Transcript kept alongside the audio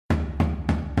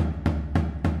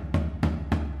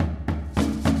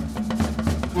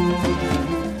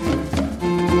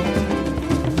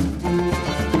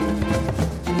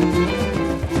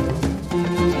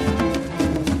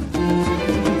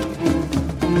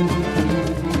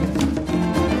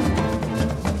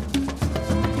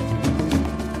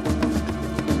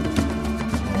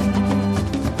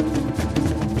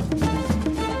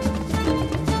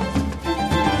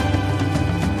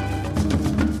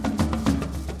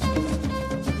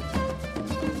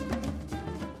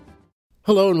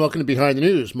Hello and welcome to Behind the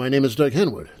News. My name is Doug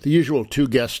Henwood. The usual two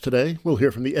guests today. We'll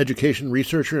hear from the education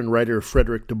researcher and writer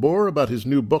Frederick DeBoer about his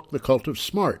new book, The Cult of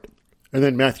Smart. And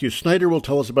then Matthew Snyder will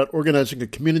tell us about organizing a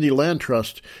community land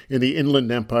trust in the Inland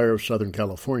Empire of Southern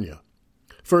California.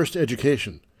 First,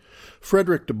 education.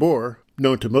 Frederick DeBoer,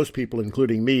 known to most people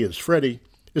including me as Freddie,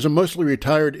 is a mostly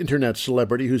retired internet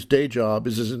celebrity whose day job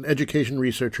is as an education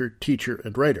researcher, teacher,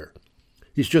 and writer.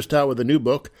 He's just out with a new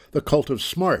book, The Cult of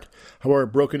Smart, How Our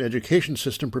Broken Education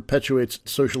System Perpetuates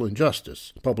Social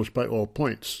Injustice, published by All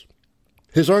Points.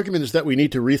 His argument is that we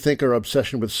need to rethink our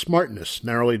obsession with smartness,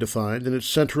 narrowly defined, and its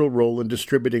central role in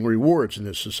distributing rewards in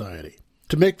this society.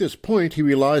 To make this point, he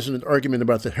relies on an argument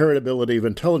about the heritability of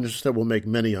intelligence that will make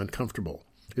many uncomfortable.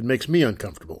 It makes me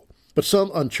uncomfortable. But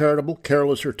some uncharitable,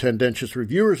 careless, or tendentious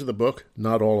reviewers of the book,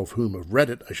 not all of whom have read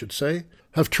it, I should say,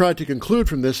 have tried to conclude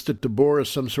from this that DeBoer is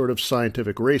some sort of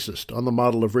scientific racist, on the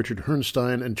model of Richard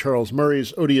Herrnstein and Charles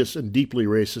Murray's odious and deeply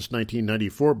racist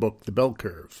 1994 book, The Bell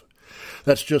Curve.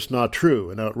 That's just not true,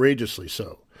 and outrageously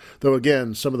so. Though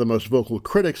again, some of the most vocal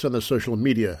critics on the social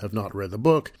media have not read the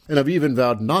book, and have even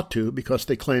vowed not to because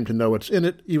they claim to know what's in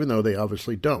it, even though they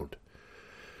obviously don't.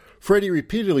 Freddie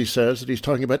repeatedly says that he's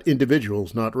talking about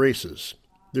individuals, not races.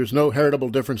 There's no heritable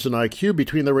difference in IQ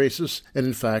between the races, and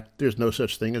in fact, there's no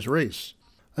such thing as race.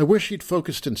 I wish he'd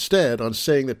focused instead on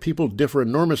saying that people differ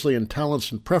enormously in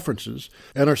talents and preferences,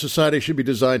 and our society should be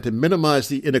designed to minimize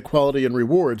the inequality in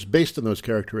rewards based on those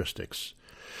characteristics.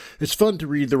 It's fun to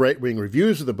read the right-wing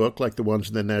reviews of the book, like the ones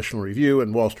in the National Review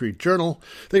and Wall Street Journal.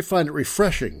 They find it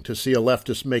refreshing to see a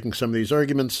leftist making some of these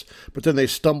arguments, but then they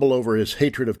stumble over his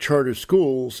hatred of charter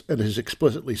schools and his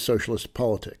explicitly socialist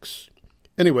politics.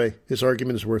 Anyway, his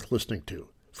argument is worth listening to.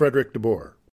 Frederick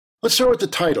DeBoer. Let's start with the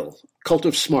title, Cult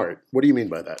of Smart. What do you mean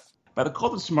by that? By the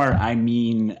cult of smart, I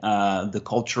mean the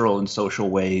cultural and social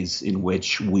ways in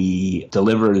which we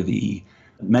deliver the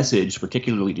message,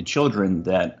 particularly to children,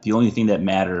 that the only thing that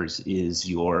matters is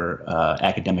your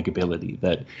academic ability,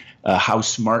 that how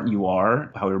smart you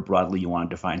are, however broadly you want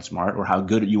to define smart, or how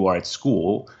good you are at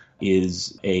school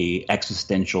is a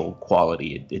existential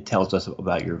quality. It tells us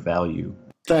about your value.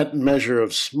 That measure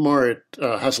of smart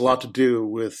has a lot to do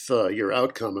with your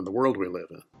outcome in the world we live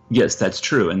in. Yes, that's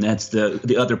true. And that's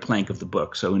the other plank of the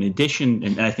book. So in addition,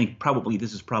 and I think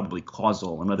this is probably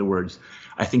causal. In other words,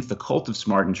 I think the cult of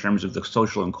smart in terms of the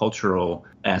social and cultural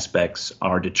aspects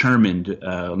are determined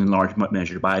in large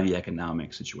measure by the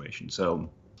economic situation. So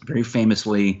very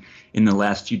famously, in the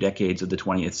last few decades of the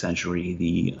 20th century,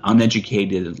 the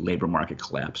uneducated labor market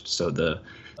collapsed. So the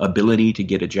ability to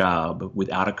get a job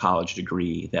without a college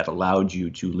degree that allowed you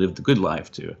to live the good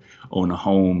life, to own a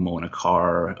home, own a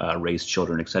car, raise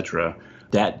children, etc.,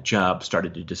 that job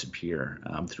started to disappear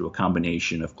through a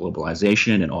combination of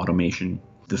globalization and automation.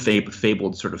 The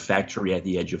fabled sort of factory at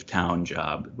the edge of town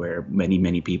job where many,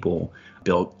 many people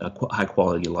built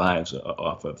high-quality lives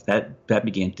off of, that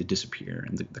began to disappear.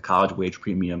 And the college wage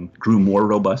premium grew more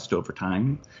robust over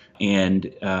time. And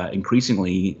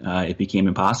increasingly, it became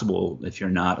impossible, if you're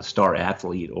not a star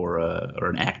athlete or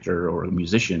an actor or a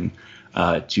musician,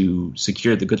 to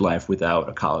secure the good life without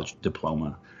a college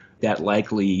diploma. That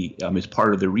likely is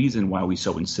part of the reason why we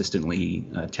so insistently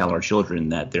tell our children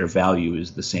that their value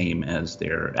is the same as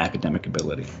their academic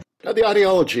ability. Now, the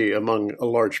ideology among a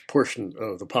large portion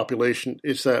of the population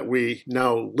is that we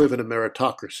now live in a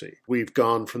meritocracy. We've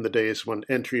gone from the days when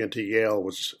entry into Yale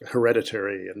was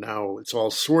hereditary, and now it's all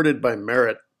sorted by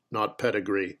merit, not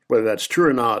pedigree. Whether that's true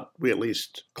or not, we at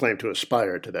least claim to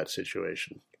aspire to that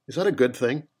situation. Is that a good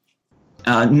thing?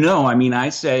 No, I mean, I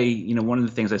say, one of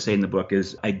the things I say in the book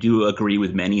is I do agree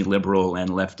with many liberal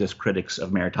and leftist critics of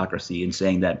meritocracy in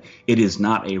saying that it is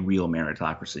not a real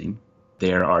meritocracy.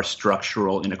 There are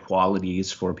structural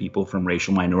inequalities for people from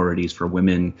racial minorities, for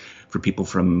women, for people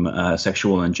from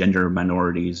sexual and gender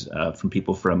minorities, from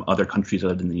people from other countries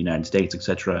other than the United States,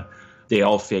 etc. They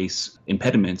all face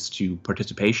impediments to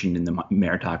participation in the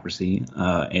meritocracy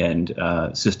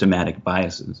and systematic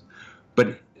biases.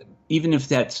 But even if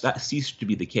that ceased to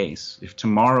be the case, if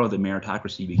tomorrow the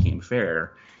meritocracy became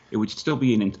fair, it would still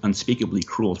be an unspeakably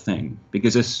cruel thing.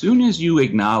 Because as soon as you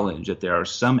acknowledge that there are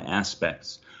some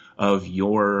aspects of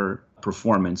your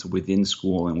performance within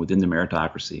school and within the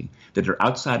meritocracy that are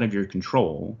outside of your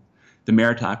control, the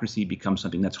meritocracy becomes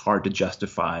something that's hard to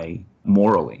justify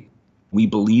morally. We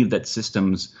believe that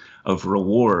systems of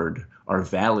reward are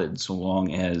valid so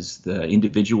long as the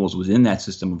individuals within that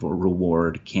system of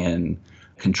reward can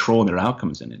control their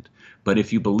outcomes in it. But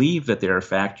if you believe that there are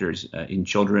factors in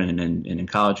children and in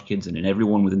college kids and in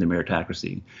everyone within the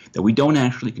meritocracy that we don't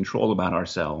actually control about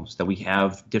ourselves, that we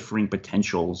have differing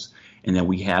potentials and that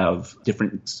we have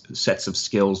different sets of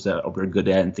skills that we're good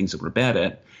at and things that we're bad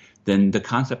at, then the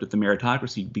concept of the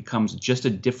meritocracy becomes just a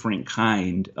different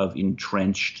kind of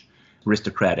entrenched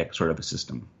aristocratic sort of a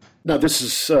system. Now,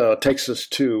 this takes us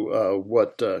to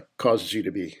what causes you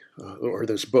to be, or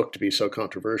this book to be so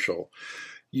controversial.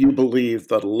 You believe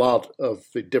that a lot of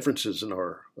the differences in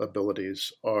our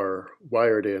abilities are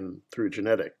wired in through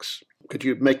genetics. Could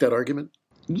you make that argument?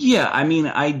 Yeah, I mean,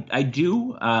 I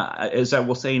do. As I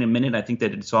will say in a minute, I think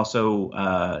that it's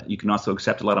also, you can also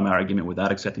accept a lot of my argument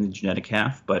without accepting the genetic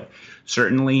half. But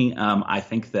certainly, I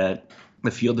think that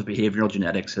the field of behavioral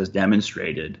genetics has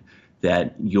demonstrated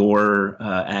that your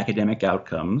academic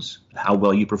outcomes, how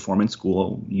well you perform in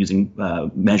school, using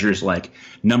measures like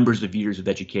numbers of years of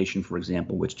education, for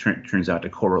example, which turns out to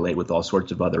correlate with all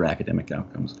sorts of other academic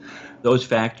outcomes. Those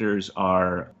factors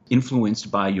are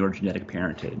influenced by your genetic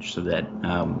parentage, so that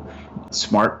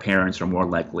smart parents are more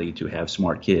likely to have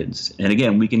smart kids. And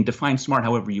again, we can define smart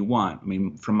however you want. I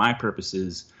mean, for my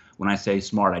purposes, when I say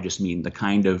smart, I just mean the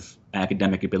kind of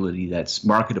academic ability that's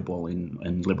marketable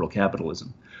in liberal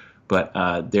capitalism.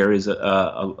 But there is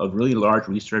a really large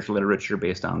research literature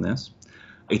based on this.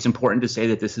 It's important to say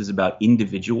that this is about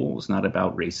individuals, not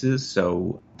about races.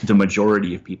 So the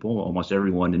majority of people, almost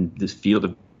everyone in this field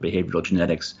of behavioral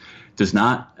genetics, does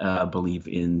not believe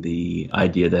in the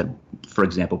idea that, for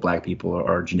example, black people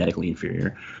are genetically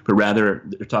inferior, but rather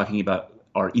they're talking about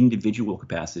our individual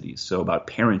capacities, so about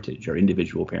parentage, our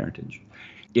individual parentage.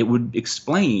 It would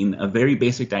explain a very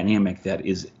basic dynamic that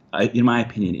is, in my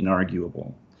opinion,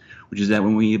 inarguable, which is that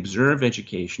when we observe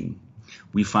education,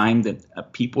 we find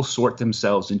that people sort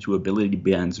themselves into ability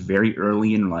bands very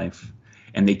early in life,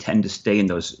 and they tend to stay in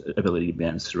those ability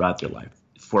bands throughout their life.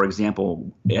 For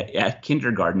example, at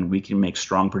kindergarten, we can make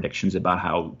strong predictions about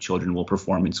how children will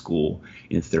perform in school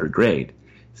in third grade.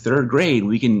 Third grade,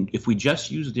 we can, if we just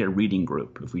use their reading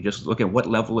group, if we just look at what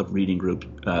level of reading group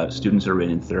students are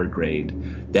in third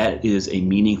grade, that is a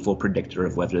meaningful predictor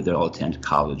of whether they'll attend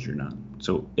college or not.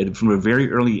 So from a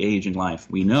very early age in life,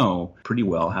 we know pretty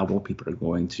well how well people are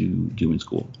going to do in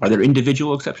school. Are there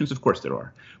individual exceptions? Of course there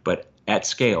are. But at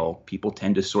scale, people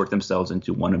tend to sort themselves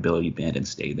into one ability band and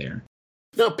stay there.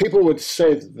 Now, people would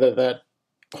say that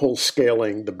whole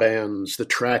scaling, the bands, the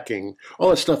tracking,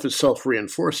 all that stuff is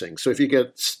self-reinforcing. So if you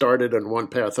get started on one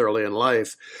path early in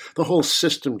life, the whole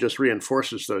system just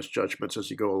reinforces those judgments as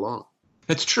you go along.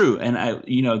 That's true. And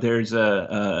there's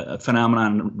a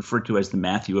phenomenon referred to as the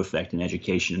Matthew effect in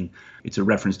education. It's a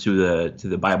reference to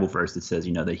the Bible verse that says,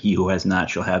 that he who has not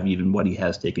shall have even what he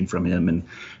has taken from him, and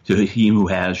to him who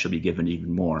has shall be given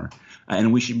even more.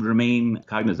 And we should remain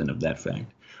cognizant of that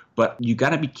fact. But you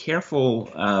got to be careful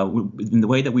in the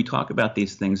way that we talk about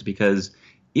these things, because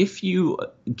if you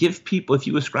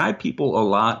ascribe people a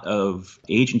lot of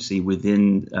agency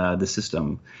within the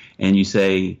system, and you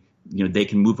say, they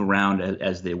can move around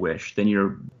as they wish, then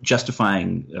you're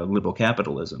justifying liberal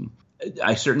capitalism.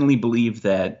 I certainly believe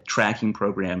that tracking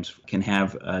programs can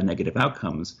have negative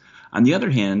outcomes. On the other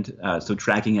hand, so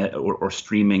tracking or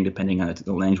streaming, depending on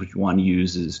the language you want to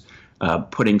use, is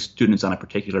putting students on a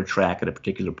particular track at a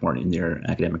particular point in their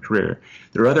academic career.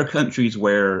 There are other countries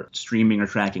where streaming or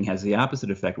tracking has the opposite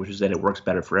effect, which is that it works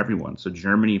better for everyone. So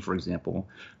Germany, for example,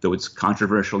 though it's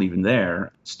controversial even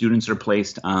there, students are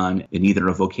placed on in either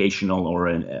a vocational or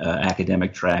an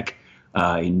academic track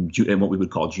in what we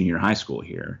would call junior high school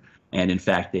here. And in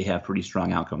fact, they have pretty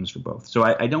strong outcomes for both. So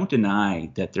I don't deny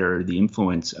that they're the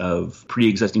influence of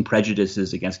pre-existing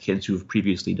prejudices against kids who have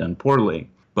previously done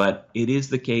poorly. But it is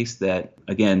the case that,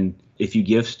 again, if you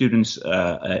give students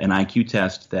an IQ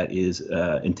test that is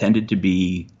intended to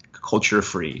be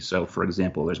culture-free, so, for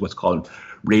example, there's what's called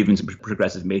Raven's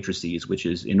progressive matrices, which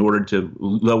is in order to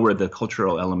lower the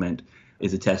cultural element,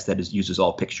 is a test that uses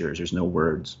all pictures. There's no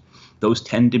words. Those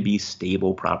tend to be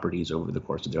stable properties over the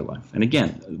course of their life. And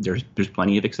again, there's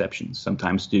plenty of exceptions.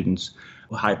 Sometimes students,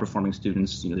 high-performing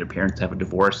students, their parents have a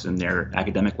divorce and their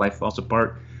academic life falls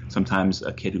apart. Sometimes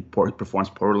a kid who performs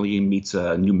poorly meets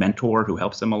a new mentor who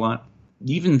helps them a lot.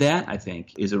 Even that, I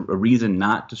think, is a reason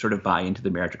not to sort of buy into the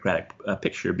meritocratic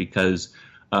picture, because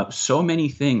So many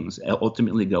things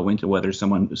ultimately go into whether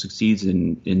someone succeeds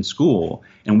in school,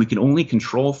 and we can only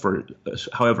control for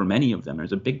however many of them.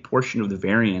 There's a big portion of the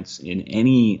variance in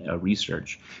any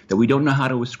research that we don't know how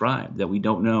to ascribe, that we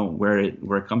don't know where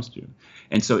it comes to.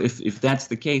 And so if that's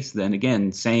the case, then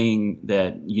again, saying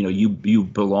that you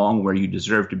belong where you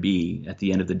deserve to be at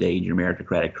the end of the day in your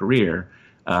meritocratic career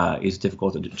is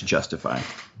difficult to justify.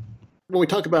 When we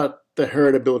talk about the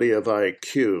heritability of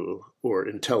IQ or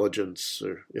intelligence,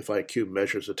 or if IQ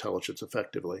measures intelligence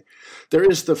effectively, there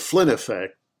is the Flynn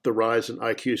effect, the rise in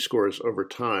IQ scores over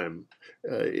time.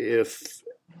 If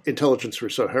intelligence were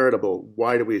so heritable,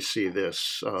 why do we see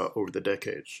this over the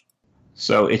decades?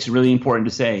 So it's really important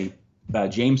to say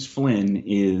James Flynn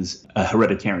is a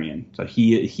hereditarian. So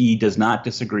he does not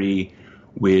disagree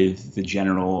with the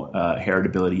general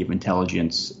heritability of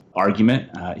intelligence argument.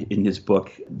 In his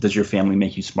book, Does Your Family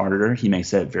Make You Smarter? He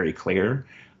makes that very clear.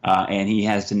 And he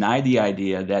has denied the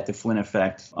idea that the Flynn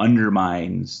effect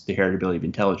undermines the heritability of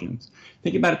intelligence.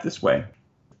 Think about it this way.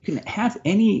 You can have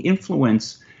any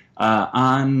influence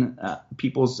on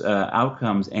people's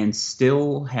outcomes and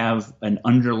still have an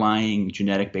underlying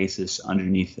genetic basis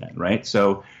underneath that, right?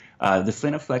 So the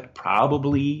Flynn effect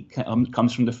probably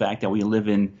comes from the fact that we live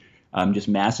in just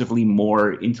massively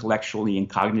more intellectually and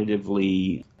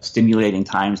cognitively stimulating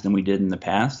times than we did in the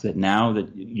past. That now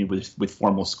that with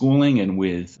formal schooling and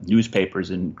with newspapers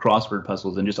and crossword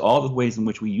puzzles and just all the ways in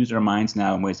which we use our minds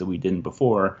now in ways that we didn't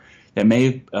before, that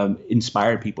may have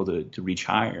inspired people to reach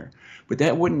higher. But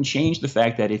that wouldn't change the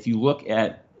fact that if you look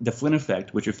at the Flynn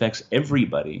effect, which affects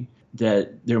everybody,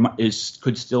 that there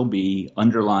could still be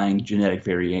underlying genetic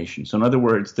variation. So in other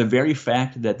words, the very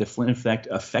fact that the Flynn effect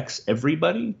affects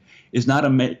everybody is not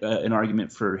an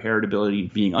argument for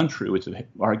heritability being untrue. It's an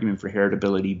argument for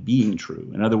heritability being true.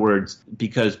 In other words,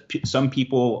 because some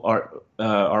people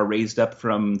are raised up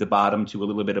from the bottom to a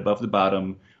little bit above the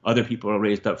bottom, other people are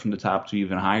raised up from the top to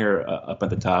even higher up at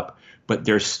the top, but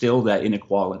there's still that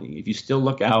inequality. If you still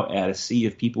look out at a sea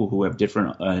of people who have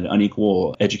different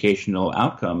unequal educational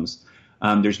outcomes,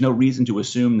 there's no reason to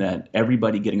assume that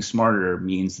everybody getting smarter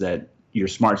means that your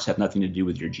smarts have nothing to do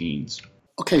with your genes.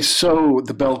 Okay, so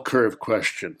the bell curve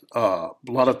question. A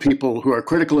lot of people who are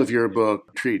critical of your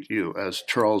book treat you as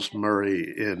Charles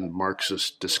Murray in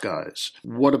Marxist disguise.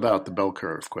 What about the bell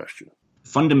curve question?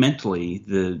 Fundamentally,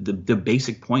 the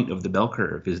basic point of the bell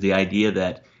curve is the idea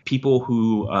that people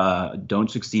who don't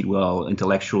succeed well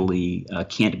intellectually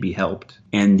can't be helped.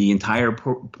 And the entire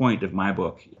point of my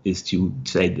book is to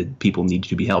say that people need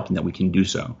to be helped and that we can do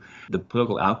so. The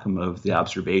political outcome of the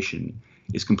observation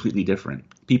is completely different.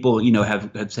 People,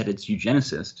 have said it's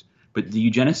eugenicist, but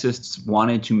the eugenicists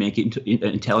wanted to make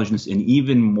intelligence an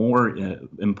even more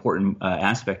important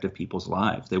aspect of people's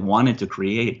lives. They wanted to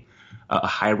create a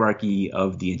hierarchy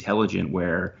of the intelligent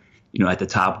where, at the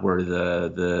top were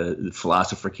the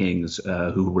philosopher kings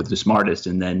who were the smartest,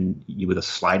 and then with a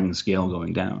sliding scale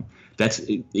going down. That's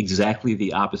exactly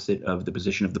the opposite of the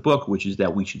position of the book, which is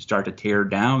that we should start to tear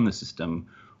down the system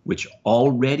which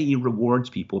already rewards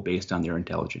people based on their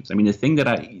intelligence. I mean, the thing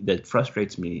that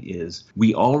frustrates me is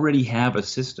we already have a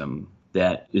system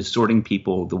that is sorting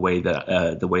people the way that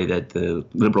the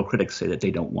liberal critics say that they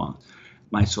don't want.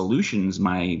 My solutions,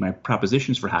 my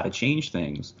propositions for how to change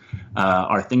things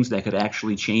are things that could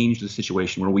actually change the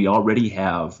situation where we already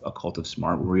have a cult of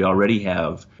smart, where we already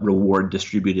have reward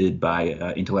distributed by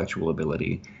intellectual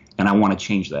ability. And I want to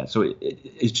change that. So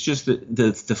it's just that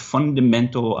the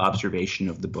fundamental observation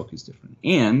of the book is different.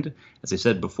 And as I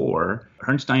said before,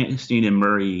 Herrnstein and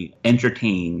Murray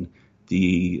entertain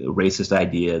the racist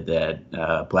idea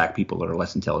that black people are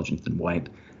less intelligent than white,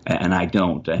 and I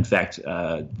don't. In fact, one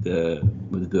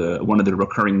of the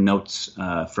recurring notes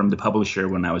from the publisher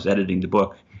when I was editing the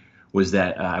book was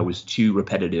that I was too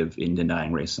repetitive in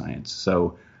denying race science.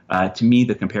 So to me,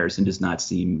 the comparison does not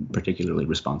seem particularly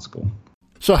responsible.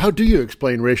 So how do you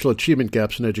explain racial achievement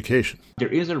gaps in education? There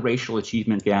is a racial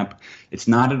achievement gap. It's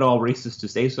not at all racist to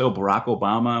say so. Barack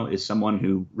Obama is someone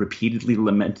who repeatedly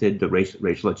lamented the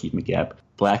racial achievement gap.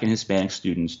 Black and Hispanic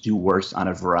students do worse on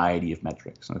a variety of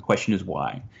metrics. And the question is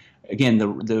why? Again,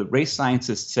 the race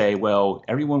scientists say, well,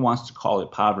 everyone wants to call it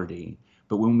poverty.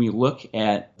 But when we look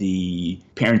at the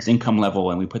parents' income level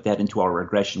and we put that into our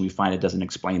regression, we find it doesn't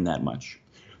explain that much.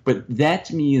 But that,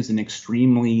 to me, is an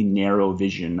extremely narrow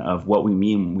vision of what we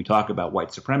mean when we talk about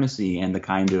white supremacy and the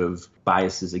kind of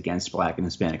biases against Black and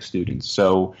Hispanic students.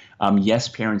 So, yes,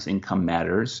 parents' income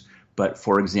matters. But,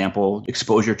 for example,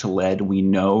 exposure to lead, we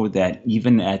know that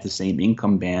even at the same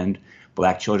income band,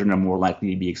 Black children are more likely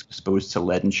to be exposed to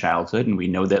lead in childhood. And we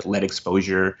know that lead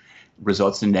exposure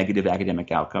results in negative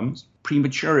academic outcomes.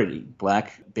 Prematurity.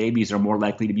 Black babies are more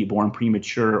likely to be born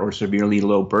premature or severely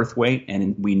low birth weight,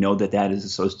 and we know that that is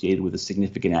associated with a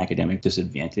significant academic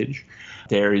disadvantage.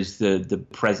 There is the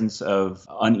presence of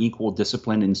unequal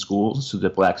discipline in schools, so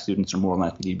that black students are more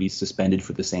likely to be suspended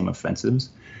for the same offenses.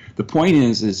 The point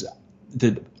is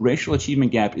the racial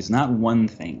achievement gap is not one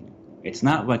thing. It's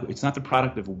not the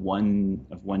product of one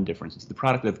difference. It's the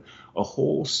product of a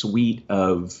whole suite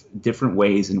of different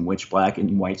ways in which black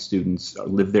and white students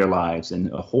live their lives,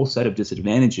 and a whole set of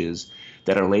disadvantages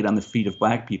that are laid on the feet of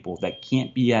black people that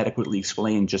can't be adequately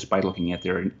explained just by looking at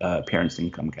their parents'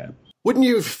 income gap. Wouldn't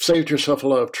you have saved yourself a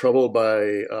lot of trouble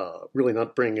by really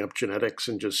not bringing up genetics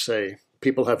and just say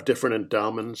people have different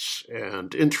endowments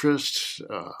and interests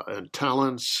and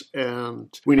talents,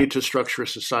 and we need to structure a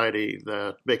society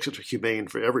that makes it humane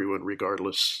for everyone,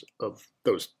 regardless of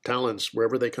those talents,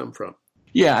 wherever they come from?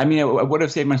 Yeah, I mean, I would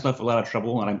have saved myself a lot of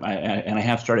trouble, and I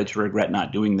have started to regret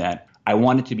not doing that. I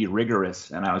wanted to be rigorous,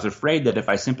 and I was afraid that if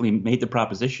I simply made the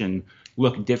proposition,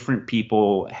 look, different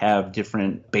people have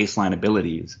different baseline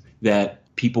abilities, that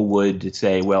people would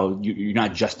say, well, you're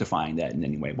not justifying that in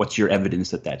any way. What's your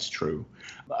evidence that that's true?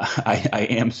 I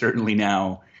am certainly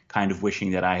now kind of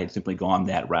wishing that I had simply gone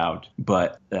that route.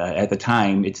 But at the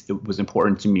time, it was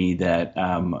important to me that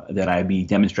I be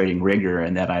demonstrating rigor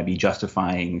and that I be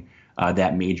justifying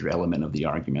that major element of the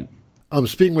argument. I'm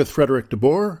speaking with Frederick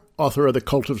DeBoer, author of The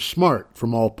Cult of Smart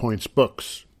from All Points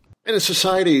Books. In a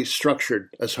society structured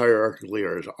as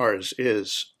hierarchically as ours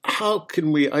is, how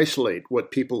can we isolate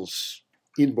what people's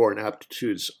inborn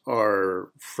aptitudes are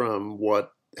from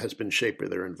what has been shaped by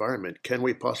their environment? Can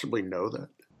we possibly know that?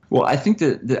 Well, I think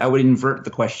that I would invert the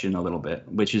question a little bit,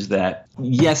 which is that,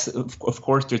 yes, of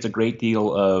course, there's a great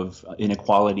deal of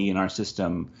inequality in our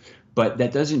system, but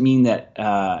that doesn't mean that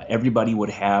everybody would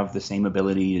have the same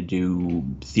ability to do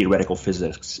theoretical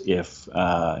physics if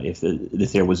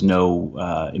there was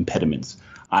no impediments.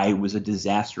 I was a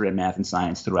disaster at math and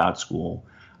science throughout school.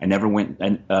 I never went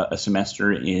a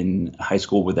semester in high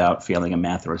school without failing a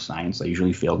math or a science. I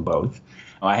usually failed both.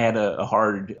 I had a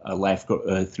hard life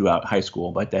throughout high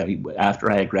school, but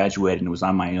after I had graduated and was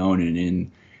on my own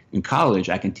and in college,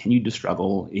 I continued to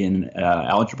struggle in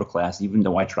algebra class, even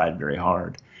though I tried very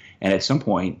hard. And at some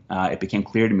point, it became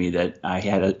clear to me that I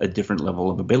had a different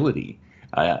level of ability,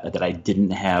 that I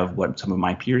didn't have what some of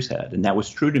my peers had. And that was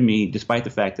true to me, despite the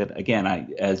fact that, again,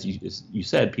 as you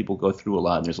said, people go through a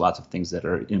lot, and there's lots of things that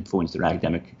are influence their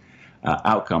academic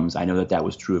outcomes. I know that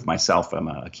was true of myself. I'm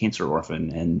a cancer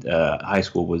orphan, and high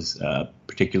school was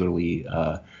particularly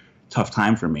tough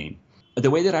time for me. The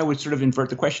way that I would sort of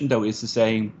invert the question, though, is to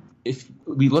say, if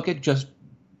we look at just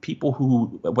people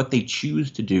what they choose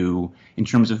to do in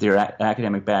terms of their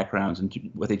academic backgrounds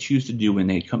and what they choose to do when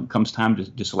they comes time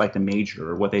to select a major,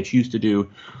 or what they choose to do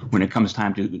when it comes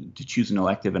time to choose an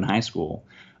elective in high school.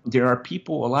 There are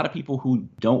a lot of people who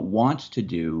don't want to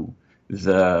do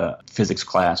the physics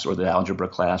class or the algebra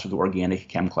class or the organic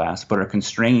chem class, but are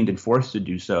constrained and forced to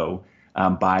do so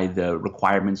by the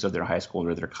requirements of their high school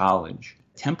or their college.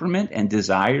 Temperament and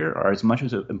desire are as much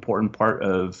as an important part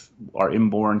of our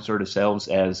inborn sort of selves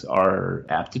as our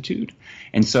aptitude.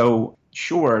 And so,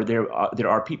 sure, there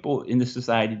are people in the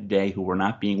society today who are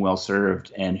not being well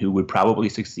served and who would probably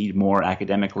succeed more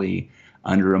academically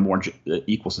under a more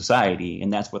equal society.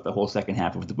 And that's what the whole second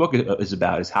half of the book is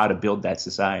about, is how to build that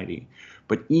society.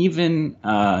 But even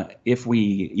if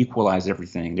we equalize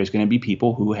everything, there's going to be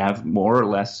people who have more or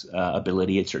less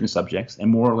ability at certain subjects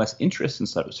and more or less interest in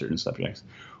certain subjects.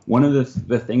 One of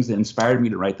the things that inspired me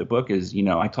to write the book is,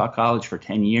 I taught college for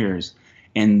 10 years,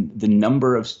 and the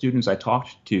number of students I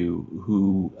talked to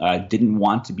who didn't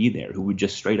want to be there, who would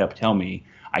just straight up tell me,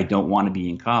 I don't want to be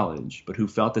in college, but who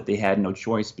felt that they had no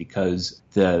choice because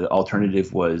the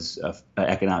alternative was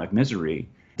economic misery.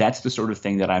 That's the sort of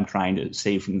thing that I'm trying to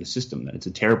save from the system, that it's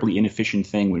a terribly inefficient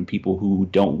thing when people who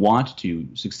don't want to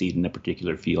succeed in a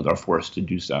particular field are forced to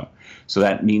do so. So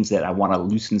that means that I want to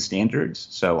loosen standards.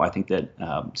 So I think that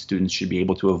students should be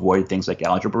able to avoid things like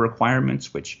algebra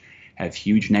requirements, which have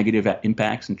huge negative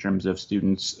impacts in terms of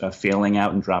students failing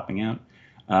out and dropping out.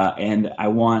 And I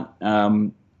want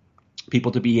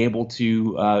people to be able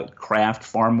to craft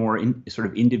far more sort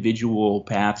of individual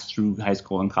paths through high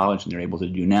school and college than they're able to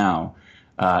do now,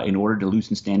 in order to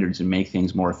loosen standards and make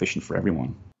things more efficient for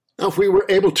everyone. Now, if we were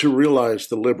able to realize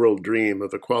the liberal dream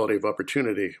of equality of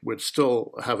opportunity, we'd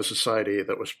still have a society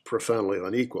that was profoundly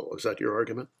unequal. Is that your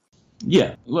argument?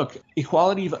 Yeah. Look,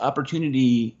 equality of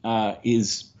opportunity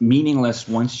is meaningless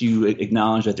once you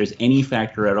acknowledge that there's any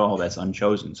factor at all that's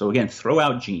unchosen. So again, throw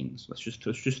out genes. Let's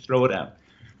just throw it out.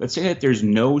 Let's say that there's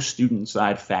no student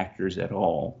side factors at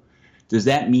all. Does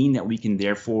that mean that we can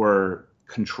therefore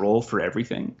control for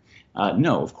everything?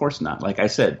 No, of course not. Like I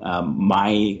said,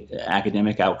 my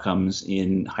academic outcomes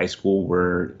in high school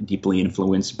were deeply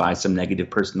influenced by some negative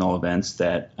personal events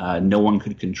that no one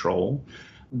could control.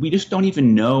 We just don't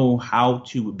even know how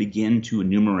to begin to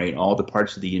enumerate all the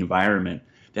parts of the environment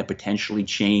that potentially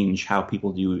change how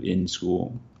people do in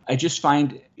school. I just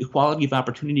find equality of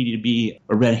opportunity to be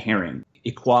a red herring.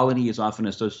 Equality is often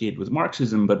associated with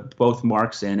Marxism, but both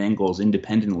Marx and Engels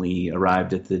independently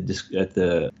arrived at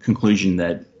the conclusion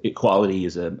that equality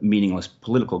is a meaningless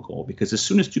political goal, because as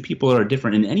soon as two people are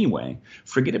different in any way,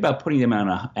 forget about putting them on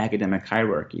an academic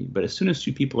hierarchy, but as soon as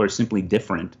two people are simply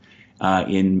different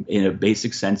in a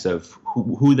basic sense of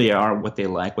who they are, what they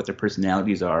like, what their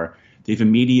personalities are, they've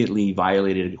immediately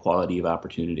violated equality of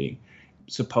opportunity.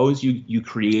 Suppose you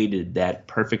created that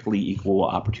perfectly equal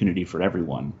opportunity for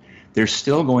everyone. There's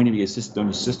still going to be a system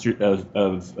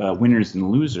of winners and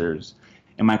losers.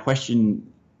 And my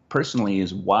question personally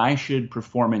is, why should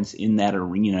performance in that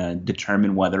arena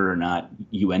determine whether or not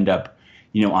you end up,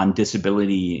 on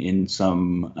disability in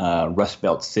some Rust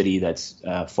Belt city that's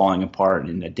falling apart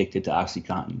and addicted to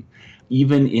OxyContin?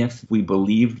 Even if we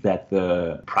believed that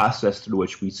the process through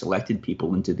which we selected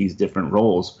people into these different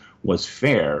roles was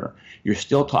fair, you're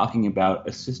still talking about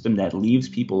a system that leaves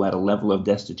people at a level of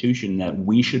destitution that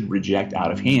we should reject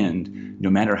out of hand, no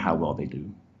matter how well they do.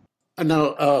 And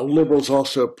now, liberals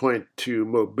also point to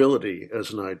mobility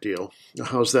as an ideal.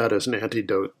 How's that as an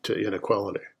antidote to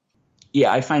inequality?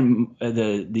 Yeah, I find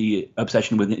the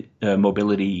obsession with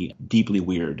mobility deeply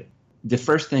weird. The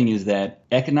first thing is that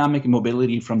economic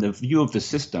mobility from the view of the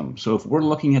system. So if we're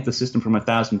looking at the system from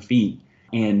 1,000 feet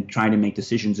and trying to make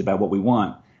decisions about what we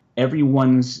want,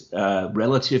 everyone's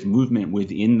relative movement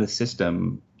within the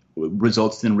system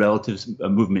results in relative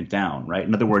movement down, right?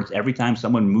 In other words, every time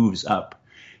someone moves up,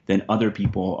 then other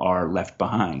people are left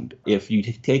behind. If you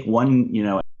take one,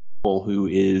 who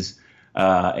is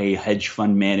a hedge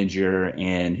fund manager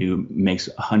and who makes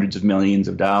hundreds of millions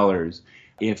of dollars,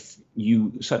 if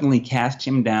you suddenly cast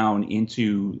him down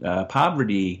into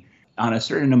poverty on a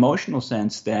certain emotional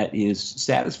sense that is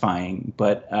satisfying,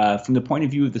 but from the point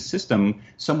of view of the system,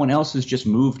 someone else has just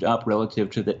moved up relative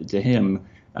to him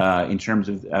in terms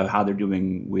of how they're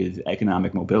doing with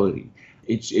economic mobility.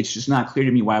 It's just not clear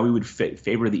to me why we would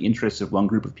favor the interests of one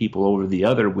group of people over the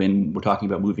other when we're talking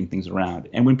about moving things around.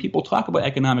 And when people talk about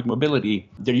economic mobility,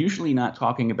 they're usually not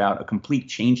talking about a complete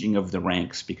changing of the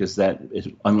ranks, because that is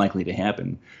unlikely to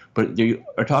happen. But they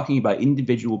are talking about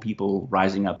individual people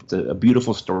rising up to a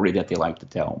beautiful story that they like to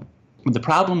tell. The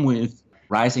problem with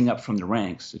rising up from the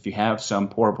ranks, if you have some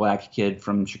poor black kid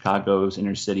from Chicago's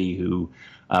inner city who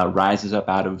rises up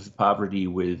out of poverty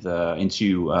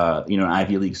into an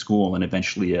Ivy League school and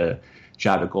eventually a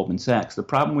job at Goldman Sachs. The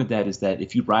problem with that is that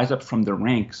if you rise up from the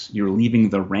ranks, you're leaving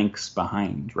the ranks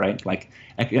behind, right? Like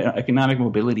economic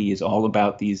mobility is all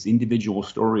about these individual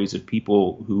stories of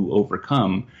people who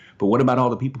overcome. But what about all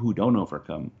the people who don't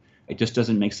overcome? It just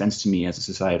doesn't make sense to me as a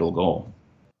societal goal.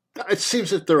 It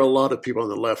seems that there are a lot of people on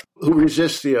the left who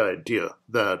resist the idea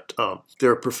that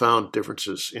there are profound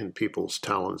differences in people's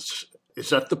talents. Is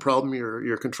that the problem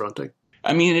you're confronting?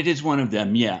 I mean, it is one of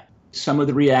them, yeah. Some of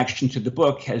the reaction to the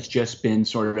book has just been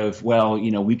sort of,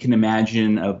 we can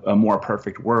imagine a more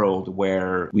perfect world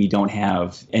where we don't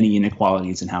have any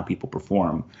inequalities in how people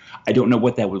perform. I don't know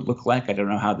what that would look like. I don't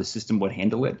know how the system would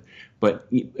handle it. But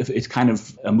it's kind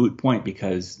of a moot point,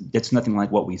 because that's nothing like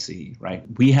what we see, right?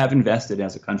 We have invested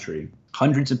as a country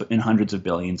hundreds of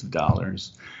billions of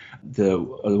dollars. The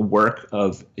work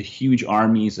of huge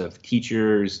armies of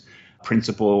teachers,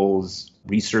 principals,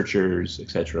 researchers,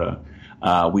 etc.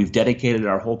 We've dedicated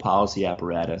our whole policy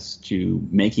apparatus to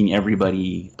making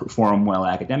everybody perform well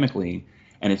academically,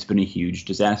 and it's been a huge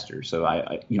disaster. So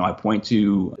I point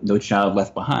to No Child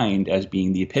Left Behind as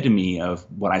being the epitome of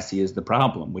what I see as the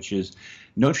problem, which is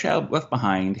No Child Left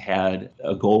Behind had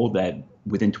a goal that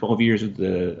within 12 years of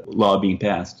the law being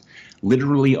passed,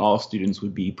 literally all students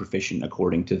would be proficient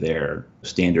according to their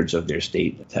standards of their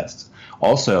state tests.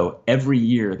 Also, every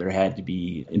year there had to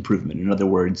be improvement. In other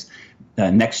words,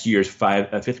 next year's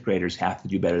fifth graders have to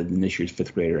do better than this year's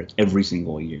fifth grader every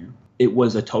single year. It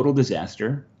was a total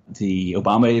disaster. The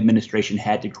Obama administration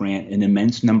had to grant an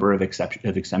immense number of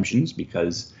exemptions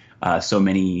because so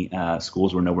many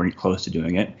schools were nowhere close to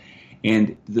doing it.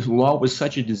 And the law was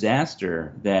such a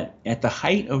disaster that at the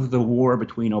height of the war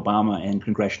between Obama and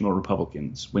congressional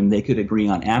Republicans, when they could agree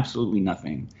on absolutely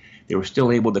nothing, they were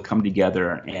still able to come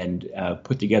together and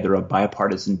put together a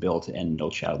bipartisan bill to end No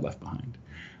Child Left Behind.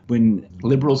 When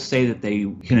liberals say that they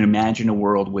can imagine a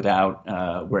world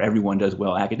without where everyone does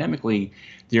well academically,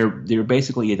 they're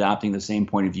basically adopting the same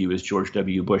point of view as George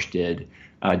W. Bush did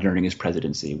during his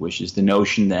presidency, which is the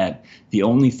notion that the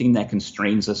only thing that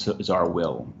constrains us is our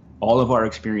will. All of our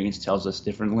experience tells us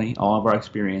differently. All of our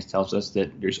experience tells us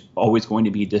that there's always going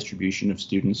to be a distribution of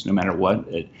students, no matter what.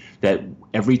 That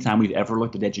every time we've ever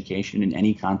looked at education in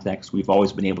any context, we've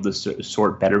always been able to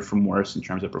sort better from worse in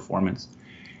terms of performance.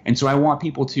 And so I want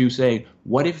people to say,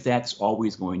 what if that's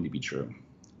always going to be true?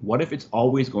 What if it's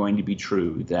always going to be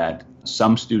true that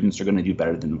some students are going to do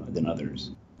better than others?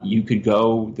 You could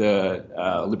go the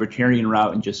libertarian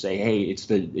route and just say, hey, it's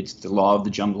the law of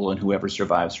the jungle, and whoever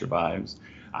survives, survives.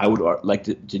 I would like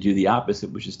to do the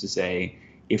opposite, which is to say,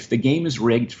 if the game is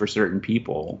rigged for certain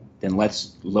people, then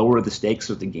let's lower the stakes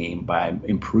of the game by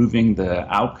improving the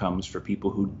outcomes for people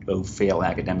who fail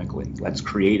academically. Let's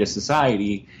create a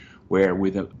society where,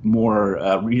 with a more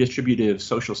redistributive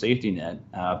social safety net,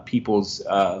 people's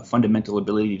fundamental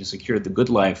ability to secure the good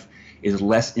life is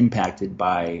less impacted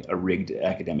by a rigged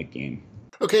academic game.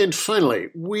 Okay, and finally,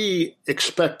 we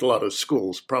expect a lot of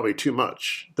schools, probably too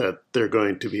much, that they're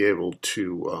going to be able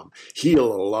to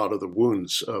heal a lot of the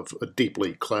wounds of a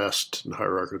deeply classed and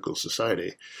hierarchical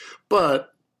society.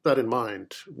 But that in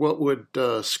mind, what would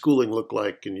schooling look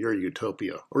like in your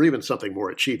utopia, or even something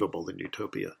more achievable than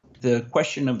utopia? The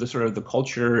question of the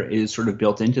culture is sort of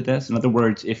built into this. In other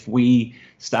words, if we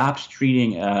stopped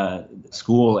treating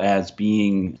school as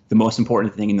being the most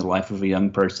important thing in the life of a young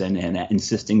person and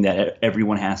insisting that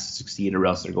everyone has to succeed or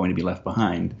else they're going to be left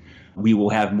behind, we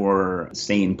will have more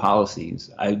sane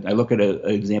policies. I look at an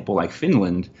example like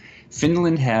Finland.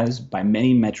 Finland has, by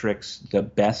many metrics, the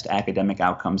best academic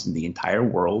outcomes in the entire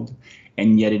world,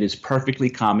 and yet it is perfectly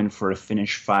common for a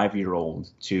Finnish 5-year-old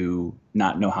to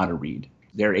not know how to read.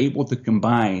 They're able to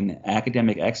combine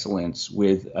academic excellence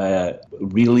with a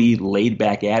really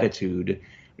laid-back attitude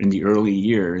in the early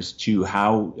years to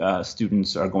how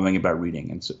students are going about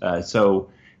reading. And so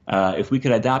if we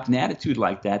could adopt an attitude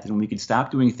like that, then we could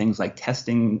stop doing things like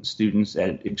testing students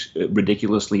at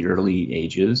ridiculously early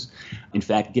ages. In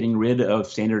fact, getting rid of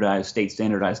state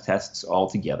standardized tests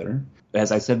altogether.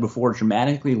 As I said before,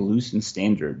 dramatically loosen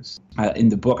standards. In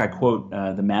the book, I quote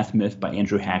The Math Myth by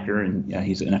Andrew Hacker, and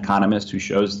he's an economist who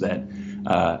shows that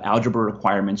algebra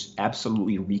requirements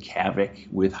absolutely wreak havoc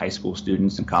with high school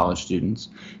students and college students.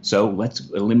 So let's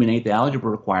eliminate the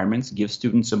algebra requirements, give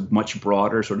students a much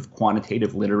broader sort of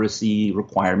quantitative literacy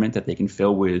requirement that they can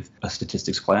fill with a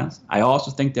statistics class. I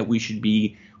also think that we should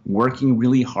be working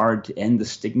really hard to end the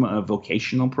stigma of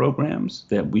vocational programs,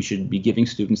 that we should be giving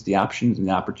students the options and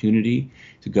the opportunity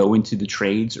to go into the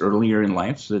trades earlier in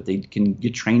life so that they can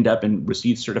get trained up and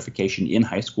receive certification in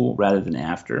high school rather than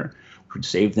after, which would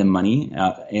save them money.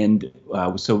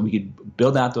 So we could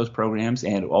build out those programs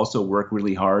and also work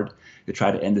really hard to try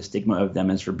to end the stigma of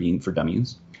them as for being for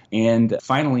dummies. And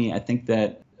finally, I think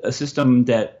that a system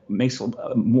that makes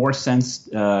more sense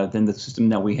than the system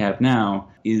that we have now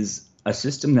is a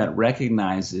system that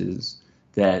recognizes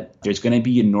that there's going to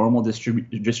be a normal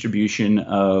distribution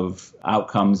of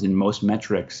outcomes in most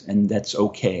metrics, and that's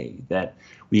okay. That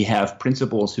we have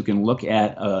principals who can look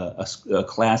at a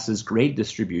class's grade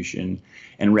distribution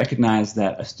and recognize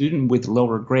that a student with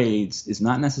lower grades is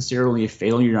not necessarily a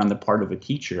failure on the part of a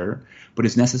teacher,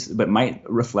 but might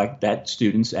reflect that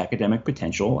student's academic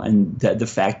potential, and that the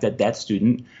fact that that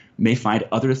student may find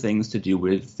other things to do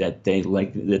with that they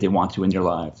want to in their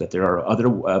lives, that there are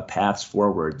other paths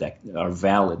forward that are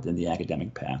valid than the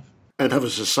academic path. And have a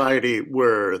society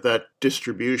where that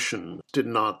distribution did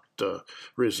not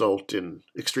result in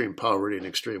extreme poverty and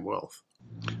extreme wealth.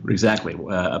 Exactly.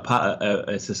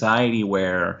 A society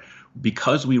where,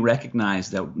 because we recognize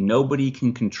that nobody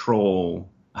can control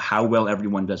how well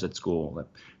everyone does at school,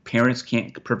 parents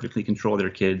can't perfectly control their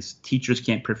kids, teachers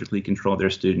can't perfectly control their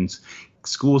students,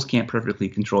 schools can't perfectly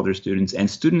control their students, and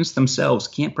students themselves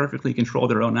can't perfectly control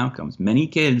their own outcomes. Many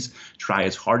kids try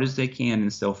as hard as they can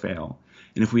and still fail.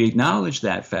 And if we acknowledge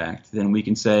that fact, then we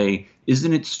can say,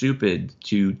 isn't it stupid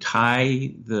to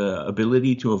tie the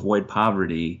ability to avoid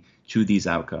poverty to these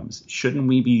outcomes? Shouldn't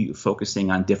we be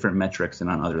focusing on different metrics and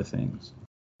on other things?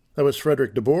 That was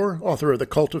Frederick DeBoer, author of The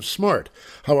Cult of Smart,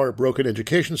 How Our Broken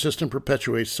Education System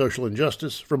Perpetuates Social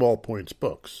Injustice, from All Points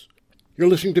Books. You're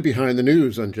listening to Behind the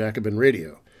News on Jacobin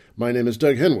Radio. My name is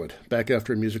Doug Henwood, back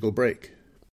after a musical break.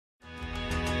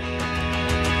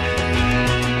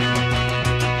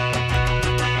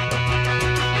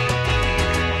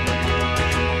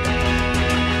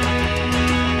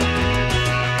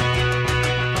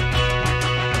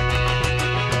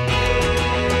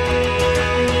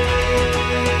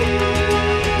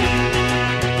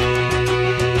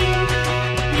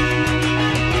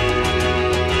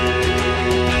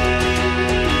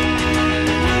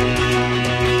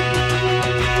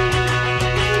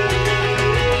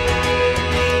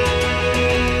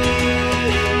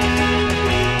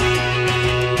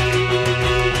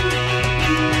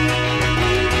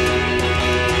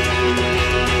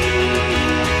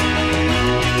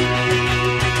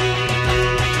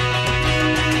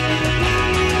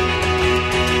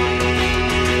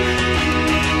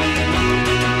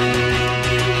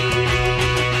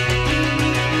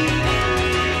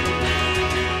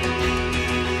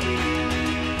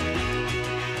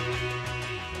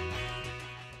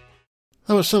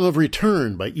 was some of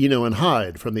Return by Eno and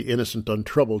Hyde from the innocent,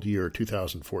 untroubled year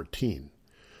 2014.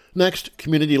 Next,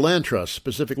 Community Land Trusts,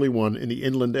 specifically one in the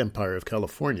Inland Empire of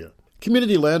California.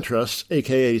 Community land trusts,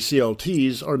 aka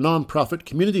CLTs, are nonprofit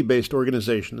community-based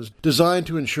organizations designed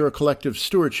to ensure collective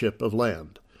stewardship of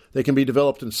land. They can be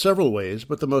developed in several ways,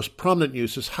 but the most prominent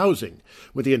use is housing,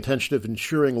 with the intention of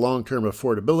ensuring long-term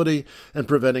affordability and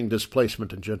preventing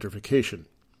displacement and gentrification.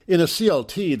 In a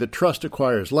CLT, the trust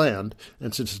acquires land,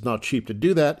 and since it's not cheap to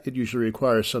do that, it usually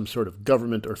requires some sort of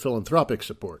government or philanthropic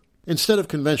support. Instead of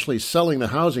conventionally selling the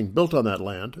housing built on that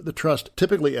land, the trust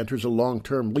typically enters a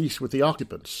long-term lease with the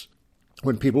occupants.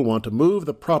 When people want to move,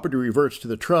 the property reverts to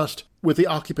the trust, with the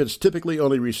occupants typically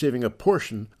only receiving a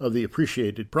portion of the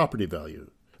appreciated property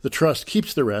value. The trust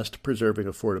keeps the rest, preserving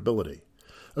affordability.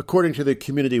 According to the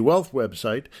Community Wealth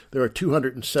website, there are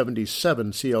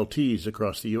 277 CLTs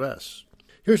across the U.S.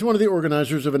 Here's one of the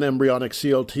organizers of an embryonic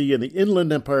CLT in the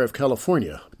Inland Empire of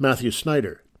California, Matthew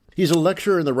Snyder. He's a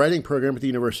lecturer in the writing program at the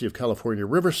University of California,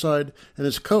 Riverside, and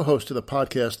is co-host of the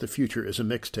podcast The Future is a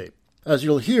Mixtape. As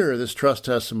you'll hear, this trust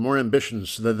has some more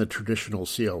ambitions than the traditional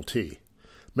CLT.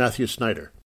 Matthew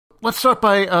Snyder. Let's start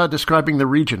by describing the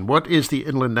region. What is the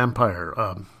Inland Empire?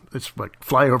 It's like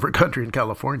flyover country in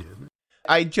California.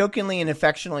 I jokingly and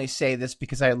affectionately say this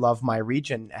because I love my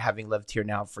region. Having lived here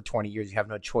now for 20 years, you have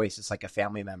no choice. It's like a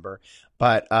family member.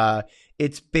 But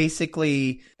it's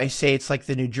basically, I say it's like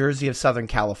the New Jersey of Southern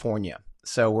California.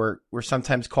 So we're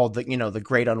sometimes called the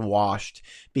Great Unwashed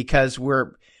because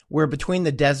we're between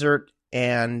the desert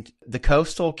and the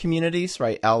coastal communities,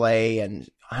 right? LA and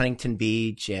Huntington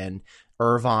Beach and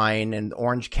Irvine and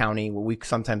Orange County, what we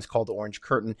sometimes call the Orange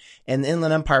Curtain. And the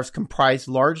Inland Empire is comprised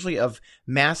largely of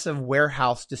massive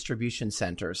warehouse distribution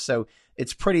centers. So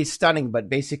it's pretty stunning, but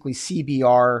basically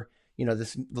CBR,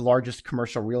 the largest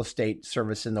commercial real estate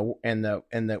service in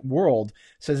the world,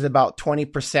 says about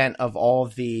 20% of all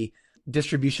of the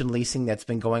distribution leasing that's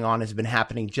been going on has been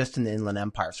happening just in the Inland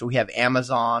Empire. So we have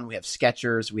Amazon, we have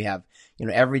Skechers, we have,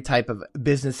 every type of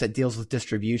business that deals with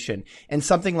distribution. And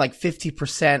something like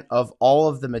 50% of all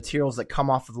of the materials that come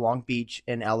off of Long Beach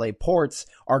and LA ports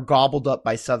are gobbled up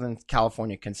by Southern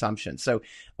California consumption. So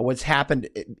what's happened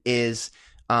is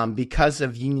because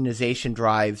of unionization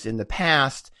drives in the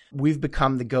past, we've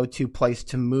become the go-to place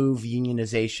to move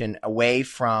unionization away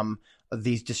from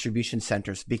these distribution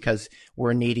centers because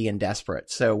we're needy and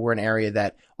desperate. So we're an area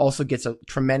that also gets a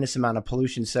tremendous amount of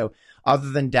pollution. So other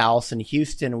than Dallas and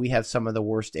Houston, we have some of the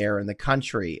worst air in the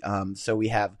country. So we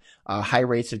have high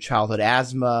rates of childhood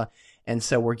asthma. And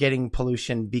so we're getting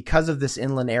pollution because of this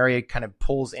inland area kind of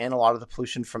pulls in a lot of the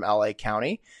pollution from LA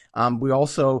County. We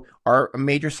also are a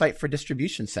major site for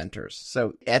distribution centers.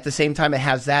 So at the same time it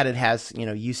has,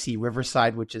 UC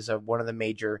Riverside, which is one of the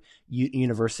major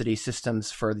university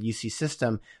systems for the UC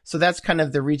system. So that's kind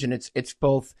of the region. It's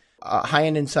both high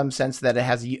end in some sense that it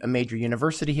has a major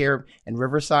university here in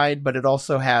Riverside, but it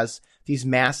also has these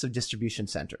massive distribution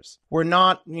centers. We're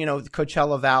not, the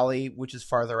Coachella Valley, which is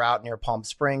farther out near Palm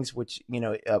Springs, which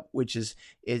is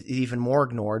even more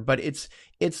ignored. But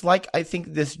it's like, I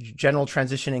think, this general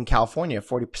transition in California.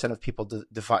 40% of people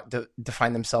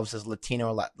define themselves as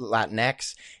Latino or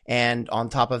Latinx. And on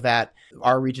top of that,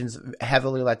 our region's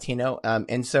heavily Latino.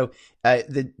 And so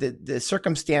the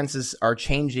circumstances are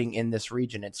changing in this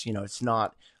region. It's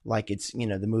not like it's,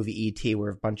 the movie E.T. where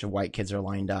a bunch of white kids are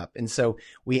lined up. And so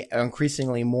we are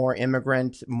increasingly more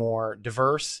immigrant, more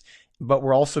diverse, but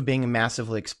we're also being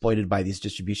massively exploited by these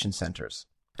distribution centers.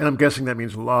 And I'm guessing that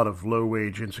means a lot of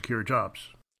low-wage, insecure jobs.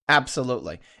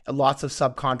 Absolutely. Lots of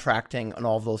subcontracting and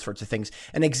all of those sorts of things.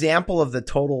 An example of the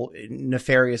total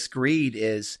nefarious greed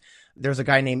is there's a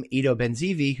guy named Ido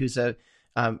Benzivi who's a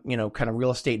kind of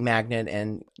real estate magnate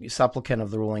and supplicant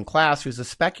of the ruling class who's a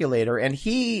speculator. And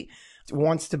he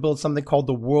wants to build something called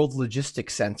the World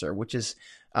Logistics Center, which is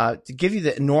to give you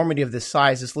the enormity of this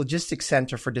size, this logistics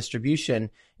center for distribution.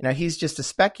 He's just a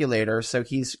speculator, so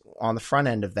he's on the front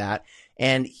end of that.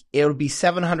 And it'll be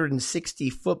 760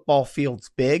 football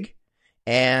fields big,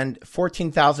 and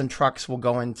 14,000 trucks will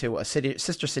go into a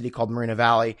sister city called Moreno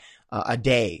Valley a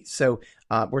day. So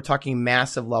we're talking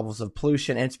massive levels of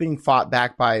pollution, and it's being fought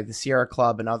back by the Sierra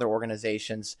Club and other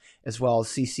organizations, as well as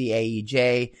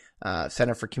CCAEJ,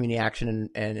 Center for Community Action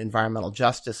and Environmental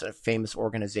Justice, a famous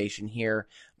organization here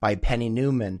by Penny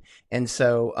Newman. And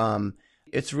so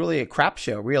it's really a crap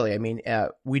show, really. I mean,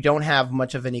 we don't have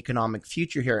much of an economic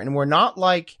future here, and we're not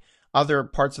like other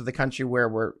parts of the country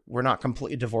where we're not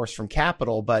completely divorced from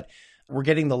capital, but we're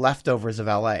getting the leftovers of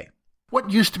LA. What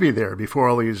used to be there before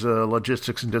all these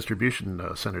logistics and distribution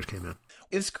centers came in?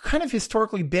 It's kind of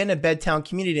historically been a bedtown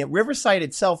community. And Riverside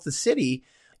itself, the city,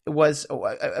 was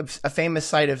a famous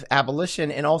site of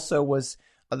abolition, and also was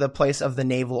the place of the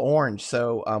navel orange.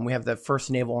 So we have the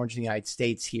first navel orange in the United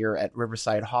States here at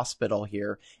Riverside Hospital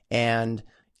here, and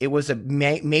it was a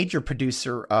major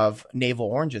producer of navel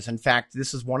oranges. In fact,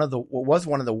 this is one of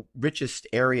the richest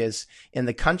areas in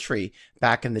the country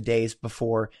back in the days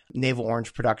before navel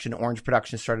orange production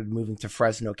started moving to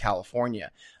Fresno,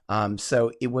 California.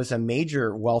 So it was a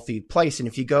major wealthy place. And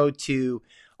if you go to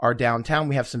our downtown,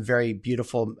 we have some very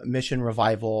beautiful Mission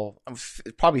Revival,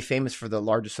 probably famous for the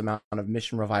largest amount of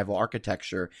Mission Revival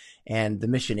architecture. And the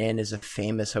Mission Inn is a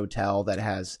famous hotel that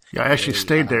has... Yeah, I actually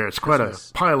stayed there. It's quite a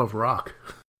pile of rock.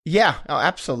 Yeah, oh,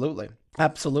 absolutely.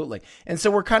 Absolutely. And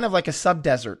so we're kind of like a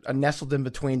sub-desert, nestled in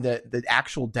between the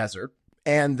actual desert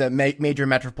and the major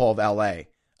metropole of LA.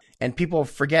 And people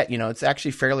forget, it's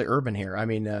actually fairly urban here. I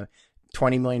mean,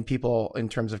 20 million people in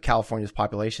terms of California's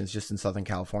population is just in Southern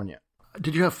California.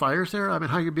 Did you have fires there? I mean,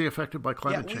 how are you being affected by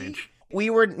climate change? We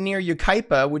were near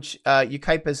Yucaipa, which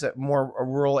Yucaipa is a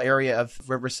rural area of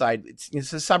Riverside.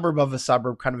 It's a suburb of a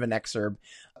suburb, kind of an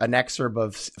exurb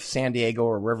of San Diego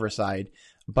or Riverside.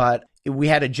 But we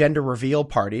had a gender reveal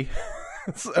party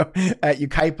at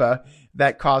Yucaipa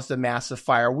that caused a massive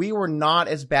fire. We were not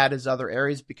as bad as other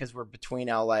areas because we're between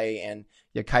LA and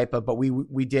Yucaipa, but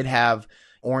we did have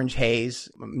orange haze,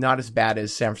 not as bad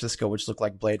as San Francisco, which looked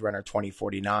like Blade Runner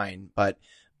 2049. But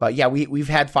yeah, we've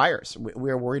had fires.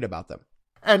 We're worried about them.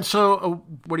 And so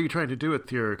what are you trying to do with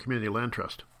your community land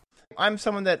trust? I'm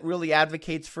someone that really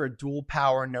advocates for a dual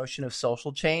power notion of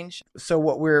social change. So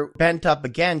what we're bent up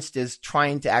against is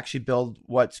trying to actually build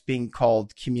what's being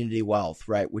called community wealth,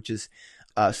 right? Which is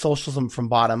socialism from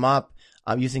bottom up,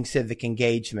 using civic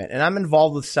engagement. And I'm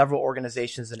involved with several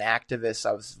organizations and activists.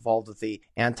 I was involved with the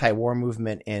anti-war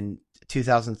movement in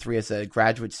 2003 as a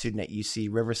graduate student at UC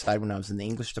Riverside when I was in the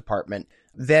English department.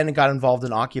 Then got involved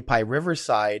in Occupy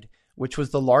Riverside, which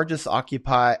was the largest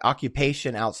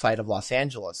occupation outside of Los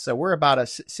Angeles. So we're about a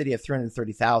city of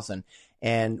 330,000,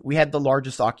 and we had the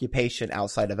largest occupation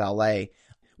outside of LA.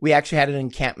 We actually had an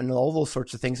encampment and all those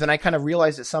sorts of things. And I kind of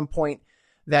realized at some point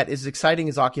that as exciting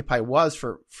as Occupy was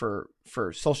for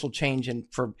social change and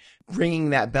for ringing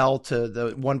that bell to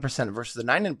the 1% versus the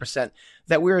 99%,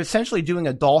 that we were essentially doing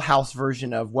a dollhouse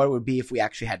version of what it would be if we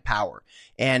actually had power.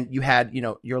 And you had,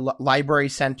 your library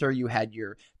center, you had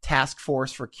your task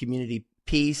force for community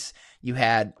peace, you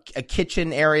had a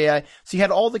kitchen area. So you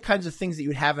had all the kinds of things that you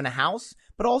would have in a house,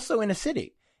 but also in a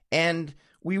city. And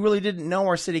we really didn't know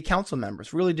our city council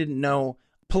members, really didn't know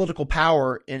political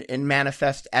power and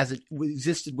manifest as it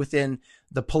existed within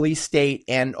the police state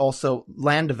and also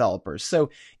land developers. So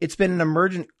it's been an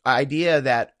emergent idea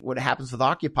that what happens with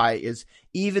Occupy is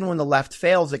even when the left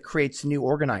fails, it creates new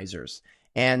organizers.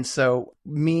 And so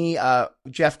me,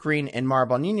 Jeff Green, and Mara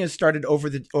Bonilla started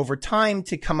over time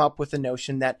to come up with the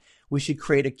notion that we should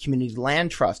create a community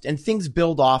land trust, and things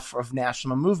build off of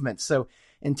national movements. So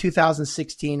in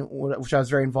 2016, which I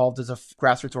was very involved as a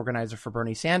grassroots organizer for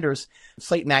Bernie Sanders,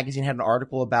 Slate Magazine had an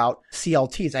article about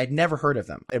CLTs. I had never heard of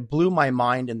them. It blew my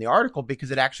mind in the article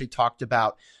because it actually talked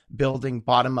about building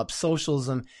bottom-up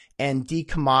socialism and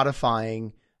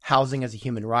decommodifying housing as a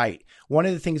human right. One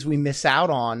of the things we miss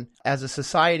out on as a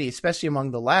society, especially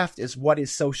among the left, is what is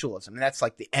socialism. And that's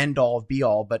like the end all of be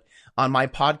all. But on my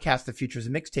podcast, The Future is a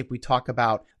Mixtape, we talk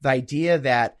about the idea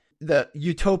that the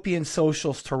utopian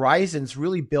socialist horizons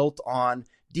really built on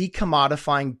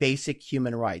decommodifying basic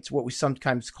human rights, what we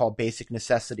sometimes call basic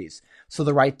necessities. So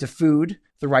the right to food,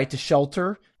 the right to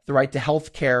shelter, the right to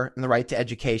health care, and the right to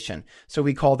education. So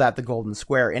we call that the golden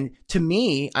square. And to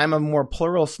me, I'm a more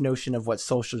pluralist notion of what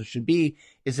socialism should be,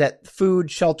 is that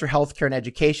food, shelter, health care, and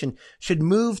education should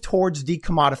move towards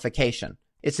decommodification.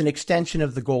 It's an extension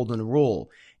of the golden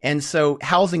rule. And so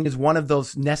housing is one of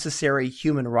those necessary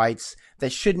human rights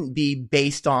that shouldn't be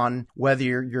based on whether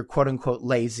you're quote unquote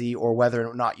lazy or whether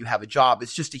or not you have a job.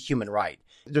 It's just a human right.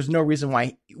 There's no reason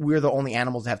why we're the only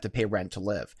animals that have to pay rent to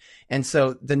live. And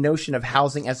so the notion of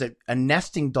housing as a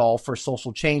nesting doll for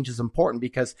social change is important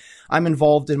because I'm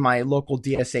involved in my local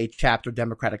DSA chapter,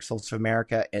 Democratic Socialists of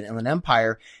America and Inland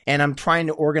Empire, and I'm trying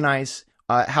to organize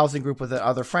a housing group with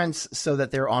other friends so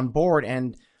that they're on board.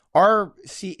 And our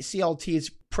CLT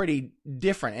is pretty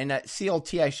different. And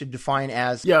CLT I should define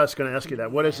as... Yeah, I was going to ask you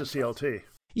that. What is a CLT?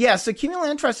 Yeah, so community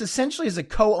land trust essentially is a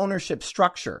co-ownership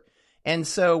structure. And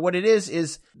so what it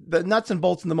is the nuts and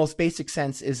bolts in the most basic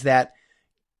sense is that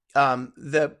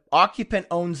the occupant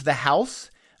owns the house,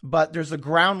 but there's a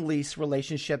ground lease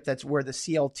relationship that's where the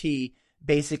CLT,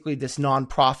 basically this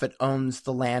nonprofit, owns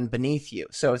the land beneath you.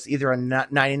 So it's either a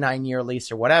 99-year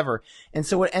lease or whatever. And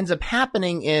so what ends up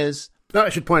happening is Now, I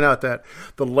should point out that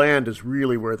the land is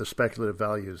really where the speculative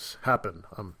values happen.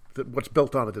 What's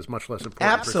built on it is much less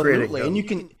important. Absolutely, and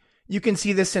you can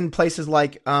see this in places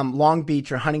like Long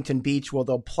Beach or Huntington Beach, where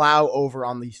they'll plow over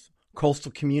on these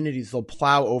coastal communities. They'll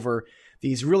plow over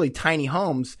these really tiny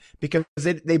homes because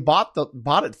they bought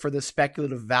it for the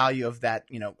speculative value of that,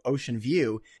 ocean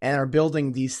view, and are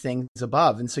building these things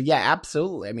above. And so, yeah,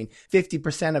 absolutely. I mean,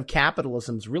 50% of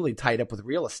capitalism is really tied up with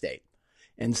real estate.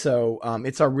 And so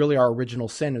it's our original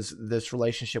sin is this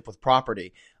relationship with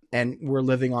property. And we're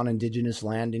living on indigenous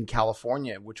land in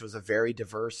California, which was a very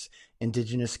diverse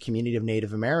indigenous community of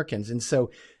Native Americans. And so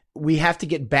we have to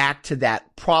get back to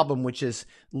that problem, which is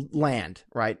land,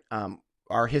 right?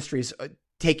 Our history is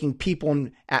taking people,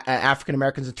 African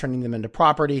Americans, and turning them into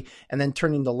property, and then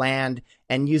turning the land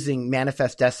and using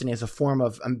manifest destiny as a form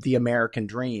of the American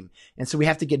dream. And so we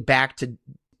have to get back to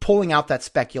pulling out that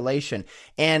speculation.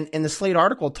 And in the Slate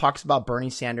article, it talks about Bernie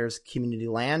Sanders' Community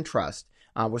Land Trust,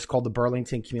 was called the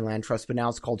Burlington Community Land Trust, but now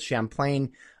it's called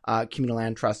Champlain Community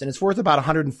Land Trust. And it's worth about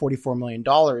 $144 million.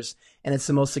 And it's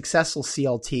the most successful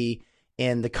CLT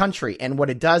in the country. And what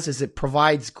it does is it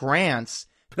provides grants.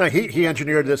 Now, he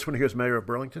engineered this when he was mayor of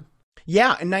Burlington?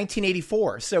 Yeah, in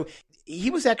 1984. So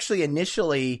he was actually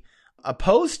initially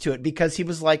opposed to it because he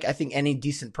was like, I think any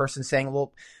decent person saying,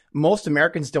 well, most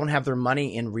Americans don't have their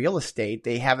money in real estate.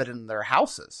 They have it in their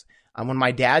houses. When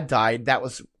my dad died, that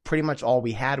was pretty much all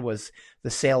we had was the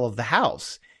sale of the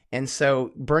house. And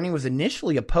so Bernie was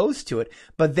initially opposed to it.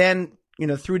 But then,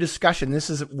 through discussion, this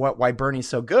is why Bernie's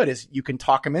so good, is you can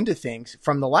talk him into things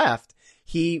from the left.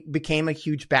 He became a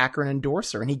huge backer and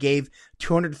endorser, and he gave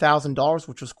 $200,000,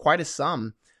 which was quite a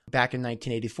sum, back in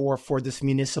 1984 for this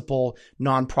municipal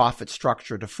nonprofit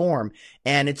structure to form.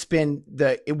 And it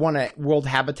won a World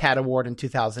Habitat Award in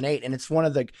 2008. And it's one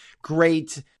of the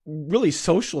great, really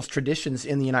socialist traditions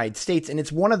in the United States. And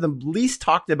it's one of the least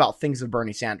talked about things of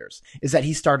Bernie Sanders, is that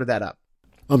he started that up.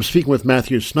 I'm speaking with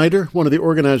Matthew Snyder, one of the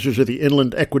organizers of the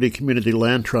Inland Equity Community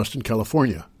Land Trust in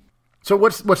California. So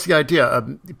what's the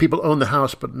idea? People own the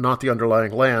house, but not the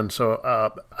underlying land. So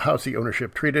how's the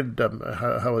ownership treated?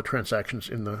 How are transactions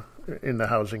in the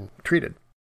housing treated?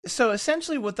 So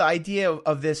essentially, what the idea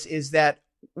of this is that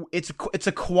it's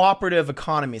a cooperative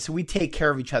economy. So we take care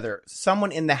of each other.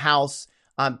 Someone in the house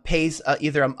pays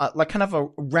either like kind of a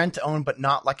rent own, but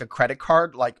not like a credit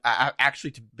card, like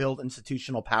actually to build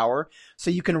institutional power.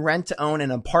 So you can rent to own an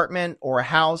apartment or a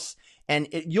house, and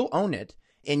you'll own it.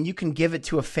 And you can give it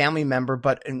to a family member,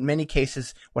 but in many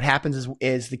cases, what happens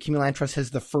is the Community Land Trust has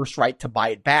the first right to buy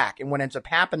it back. And what ends up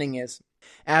happening is,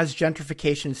 as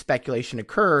gentrification and speculation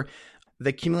occur,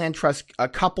 the Community Land Trust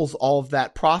couples all of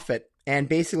that profit and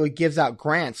basically gives out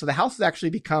grants. So the house has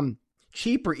actually become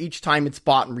cheaper each time it's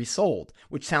bought and resold,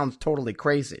 which sounds totally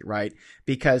crazy, right?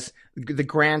 Because the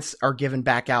grants are given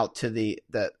back out to the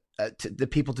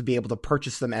people to be able to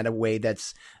purchase them at a way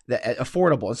that's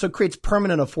affordable. And so it creates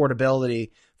permanent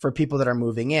affordability for people that are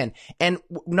moving in. And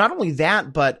not only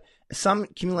that, but some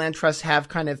community land trusts have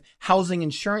kind of housing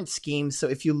insurance schemes. So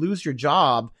if you lose your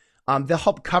job, they'll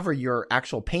help cover your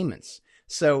actual payments.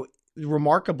 So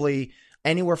remarkably,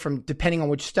 depending on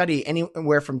which study,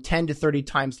 anywhere from 10 to 30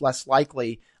 times less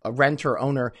likely a renter or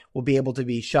owner will be able to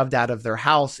be shoved out of their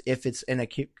house if it's in a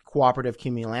cooperative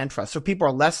community land trust. So people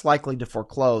are less likely to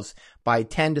foreclose by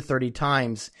 10 to 30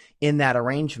 times in that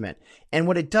arrangement. And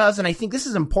what it does, and I think this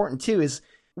is important too, is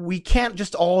we can't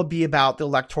just all be about the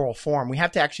electoral form. We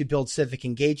have to actually build civic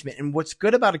engagement. And what's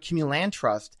good about a community land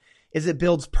trust is it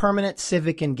builds permanent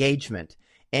civic engagement.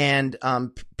 And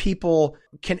people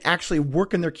can actually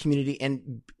work in their community,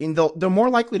 and they're more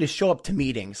likely to show up to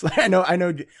meetings. I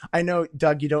know,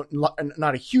 Doug,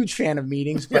 not a huge fan of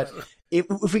meetings, but if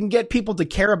we can get people to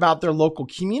care about their local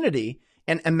community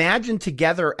and imagine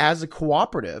together as a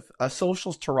cooperative, a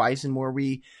socialist horizon where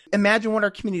we imagine what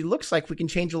our community looks like, we can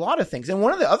change a lot of things. And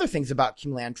one of the other things about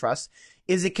community land trusts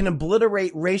is it can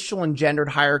obliterate racial and gendered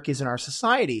hierarchies in our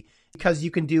society, because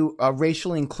you can do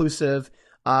racially inclusive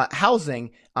housing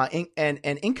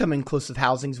and income inclusive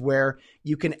housings where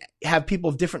you can have people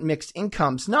of different mixed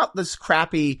incomes, not this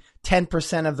crappy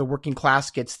 10% of the working class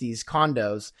gets these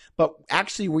condos, but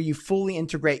actually where you fully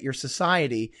integrate your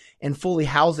society and fully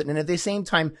house it. And at the same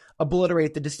time,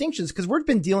 obliterate the distinctions, because we've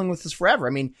been dealing with this forever.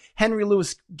 I mean, Henry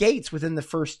Louis Gates, within the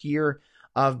first year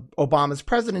of Obama's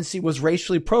presidency, was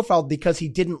racially profiled because he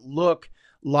didn't look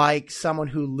like someone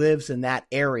who lives in that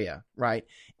area, right?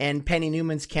 And Penny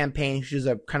Newman's campaign, she's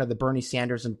a kind of the Bernie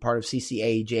Sanders and part of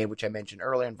CCAEJ, which I mentioned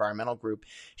earlier, environmental group.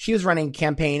 She was running a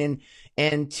campaign,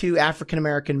 and two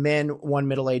African-American men, one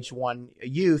middle-aged, one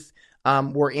youth,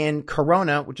 We're in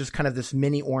Corona, which is kind of this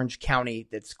mini Orange County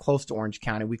that's close to Orange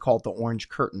County. We call it the Orange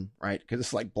Curtain, right? Because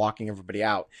it's like blocking everybody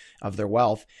out of their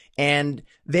wealth. And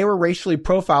they were racially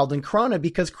profiled in Corona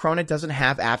because Corona doesn't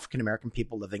have African-American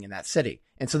people living in that city.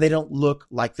 And so they don't look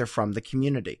like they're from the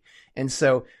community. And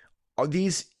so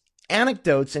these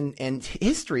anecdotes and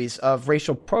histories of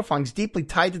racial profiling is deeply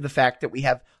tied to the fact that we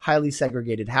have highly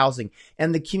segregated housing.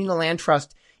 And the communal land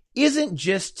trust isn't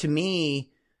just, to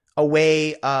me, a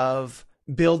way of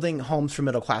building homes for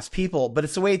middle class people, but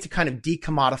it's a way to kind of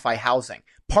decommodify housing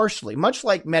partially, much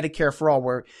like Medicare for All,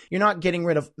 where you're not getting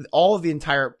rid of all of the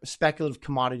entire speculative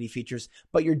commodity features,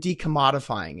 but you're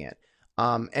decommodifying it.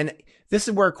 And this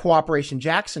is where Cooperation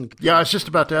Jackson. Yeah, I was just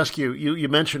about to ask you, you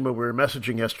mentioned when we were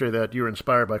messaging yesterday that you were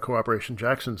inspired by Cooperation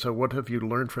Jackson. So what have you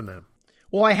learned from them?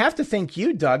 Well, I have to thank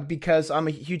you, Doug, because I'm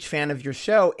a huge fan of your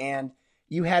show, and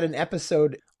you had an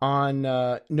episode on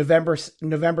November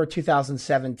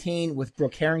 2017 with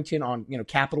Brooke Harrington on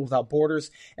Capital Without Borders,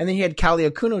 and then you had Kali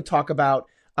Akuno talk about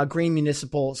green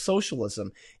municipal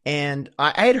socialism. And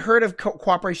I had heard of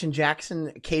Cooperation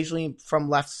Jackson occasionally from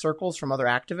left circles, from other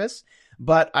activists,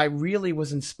 but I really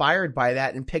was inspired by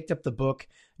that and picked up the book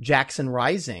Jackson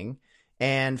Rising.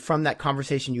 And from that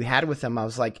conversation you had with him, I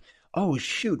was like, oh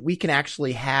shoot, we can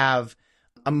actually have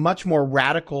a much more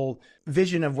radical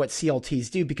vision of what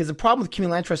CLTs do. Because the problem with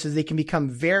communal land trusts is they can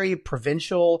become very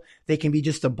provincial. They can be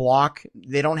just a block.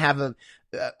 They don't have a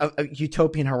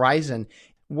utopian horizon.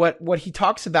 What he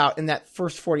talks about in that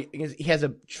first 40, he has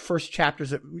a first chapter,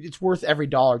 it's worth every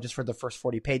dollar just for the first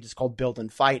 40 pages, called Build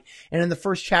and Fight. And in the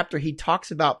first chapter, he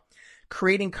talks about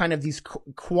creating kind of these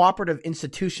cooperative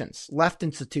institutions, left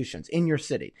institutions in your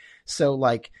city. So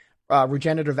like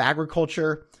regenerative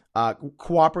agriculture,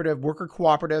 cooperative worker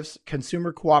cooperatives,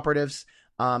 consumer cooperatives,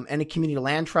 and a community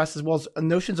land trust, as well as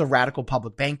notions of radical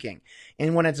public banking.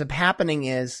 And what ends up happening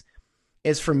is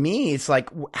for me, it's like,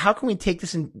 how can we take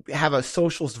this and have a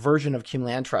socialist version of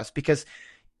community land trust? Because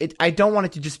I don't want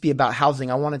it to just be about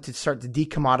housing. I want it to start to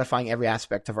decommodifying every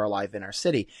aspect of our life in our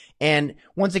city. And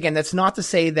once again, that's not to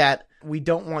say that we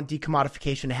don't want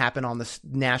decommodification to happen on this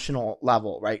national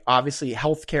level, right? Obviously,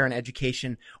 healthcare and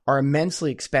education are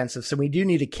immensely expensive. So we do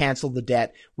need to cancel the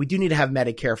debt. We do need to have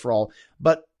Medicare for all.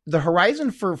 But the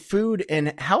horizon for food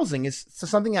and housing is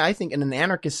something that I think in an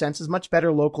anarchist sense is much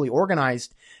better locally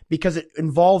organized, because it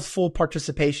involves full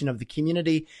participation of the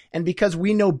community and because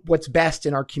we know what's best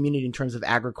in our community in terms of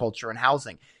agriculture and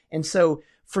housing. And so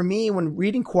for me, when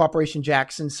reading Cooperation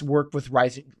Jackson's work with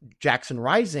Jackson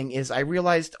Rising, is I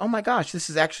realized, oh my gosh, this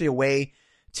is actually a way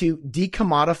to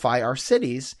decommodify our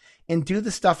cities and do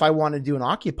the stuff I want to do in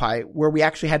Occupy, where we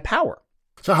actually had power.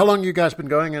 So how long you guys been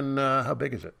going, and how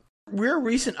big is it? We're a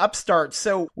recent upstart.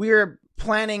 So we're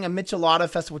planning a Michelada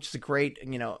Festival, which is a great,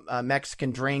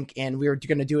 Mexican drink. And we were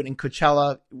going to do it in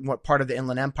Coachella, what part of the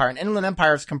Inland Empire. And Inland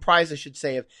Empire is comprised, I should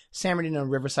say, of San Bernardino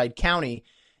and Riverside County.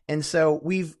 And so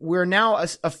we're now a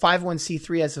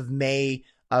 501c3 as of May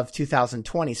of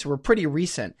 2020. So we're pretty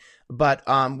recent, but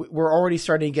we're already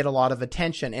starting to get a lot of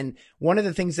attention. And one of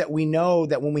the things that we know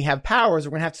that when we have power is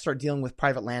we're going to have to start dealing with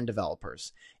private land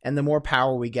developers. And the more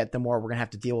power we get, the more we're going to have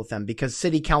to deal with them, because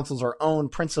city councils are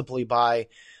owned principally by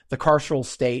the carceral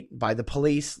state, by the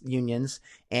police unions,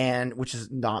 and which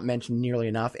is not mentioned nearly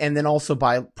enough. And then also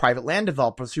by private land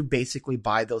developers who basically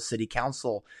buy those city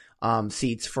council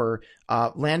seats for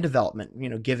land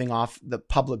development, giving off the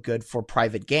public good for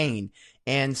private gain.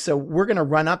 And so we're going to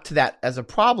run up to that as a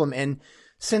problem. And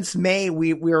since May,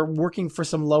 we're working for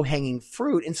some low-hanging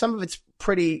fruit, and some of it's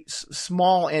pretty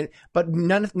small, but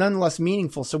nonetheless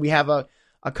meaningful. So we have a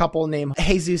couple named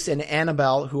Jesus and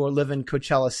Annabelle who live in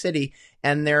Coachella City,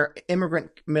 and they're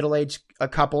immigrant middle-aged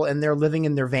couple, and they're living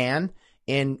in their van.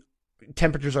 And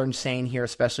temperatures are insane here,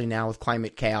 especially now with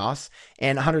climate chaos,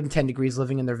 and 110 degrees,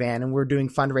 living in their van. And we're doing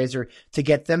fundraiser to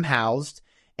get them housed,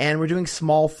 and we're doing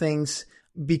small things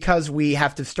because we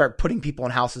have to start putting people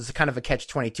in houses. It's kind of a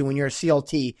catch-22. When you're a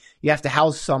CLT, you have to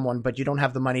house someone, but you don't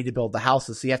have the money to build the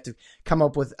houses. So you have to come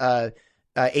up with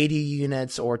 80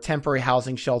 units or temporary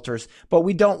housing shelters. But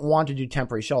we don't want to do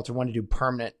temporary shelter. We want to do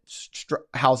permanent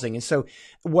housing. And so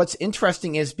what's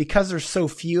interesting is, because there's so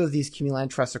few of these community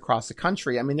land trusts across the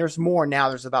country, I mean, there's more now.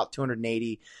 There's about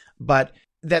 280, but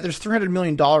that there's $300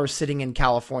 million sitting in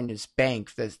California's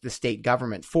bank, the state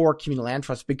government, for community land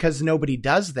trusts, because nobody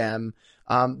does them.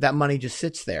 That money just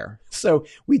sits there. So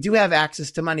we do have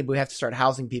access to money, but we have to start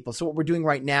housing people. So what we're doing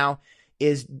right now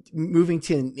is moving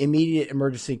to immediate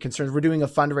emergency concerns. We're doing a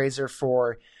fundraiser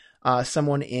for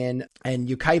someone in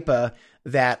Yucaipa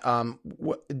that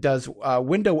does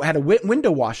had a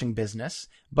window washing business,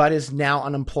 but is now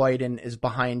unemployed and is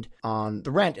behind on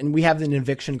the rent. And we have an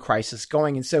eviction crisis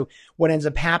going. And so what ends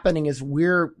up happening is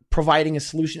we're providing a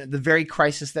solution at the very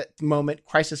crisis moment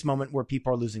where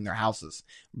people are losing their houses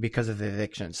because of the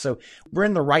eviction. So we're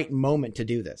in the right moment to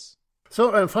do this.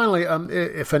 So finally,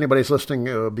 if anybody's listening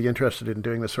would be interested in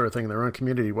doing this sort of thing in their own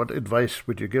community, what advice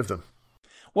would you give them?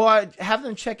 Well, I'd have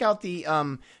them check out the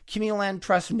Community Land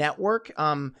Trust Network,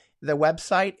 the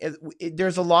website.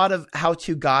 There's a lot of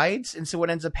how-to guides. And so what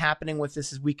ends up happening with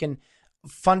this is we can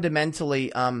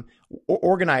fundamentally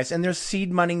organize, and there's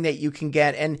seed money that you can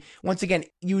get. And once again,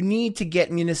 you need to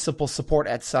get municipal support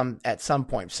at some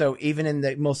point. So even in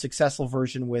the most successful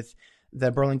version with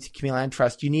the Burlington Community Land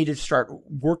Trust, you need to start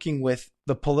working with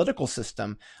the political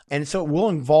system. And so it will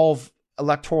involve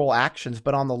electoral actions,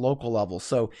 but on the local level.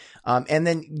 So, and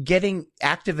then getting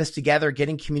activists together,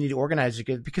 getting community organizers,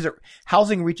 because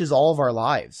housing reaches all of our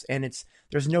lives. And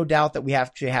there's no doubt that we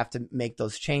have to make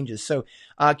those changes. So,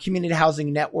 Community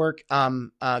Housing Network,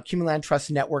 Community Land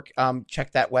Trust Network,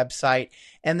 check that website.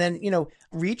 And then,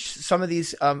 reach some of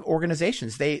these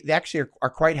organizations. They actually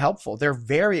are quite helpful. They're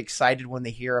very excited when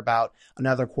they hear about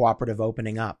another cooperative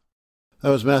opening up. That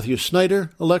was Matthew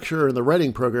Snyder, a lecturer in the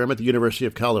writing program at the University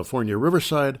of California,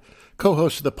 Riverside,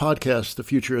 co-host of the podcast The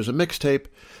Future is a Mixtape,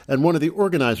 and one of the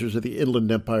organizers of the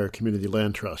Inland Empire Community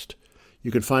Land Trust.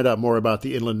 You can find out more about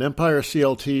the Inland Empire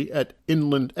CLT at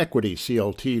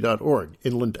inlandequityclt.org,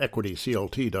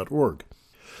 inlandequityclt.org.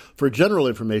 For general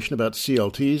information about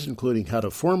CLTs, including how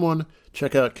to form one,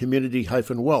 check out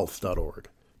community-wealth.org,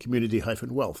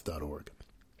 community-wealth.org.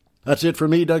 That's it for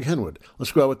me, Doug Henwood.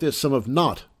 Let's go out with this, Some of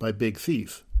Not by Big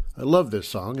Thief. I love this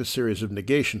song, a series of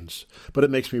negations, but it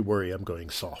makes me worry I'm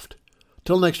going soft.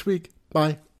 Till next week,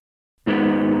 bye.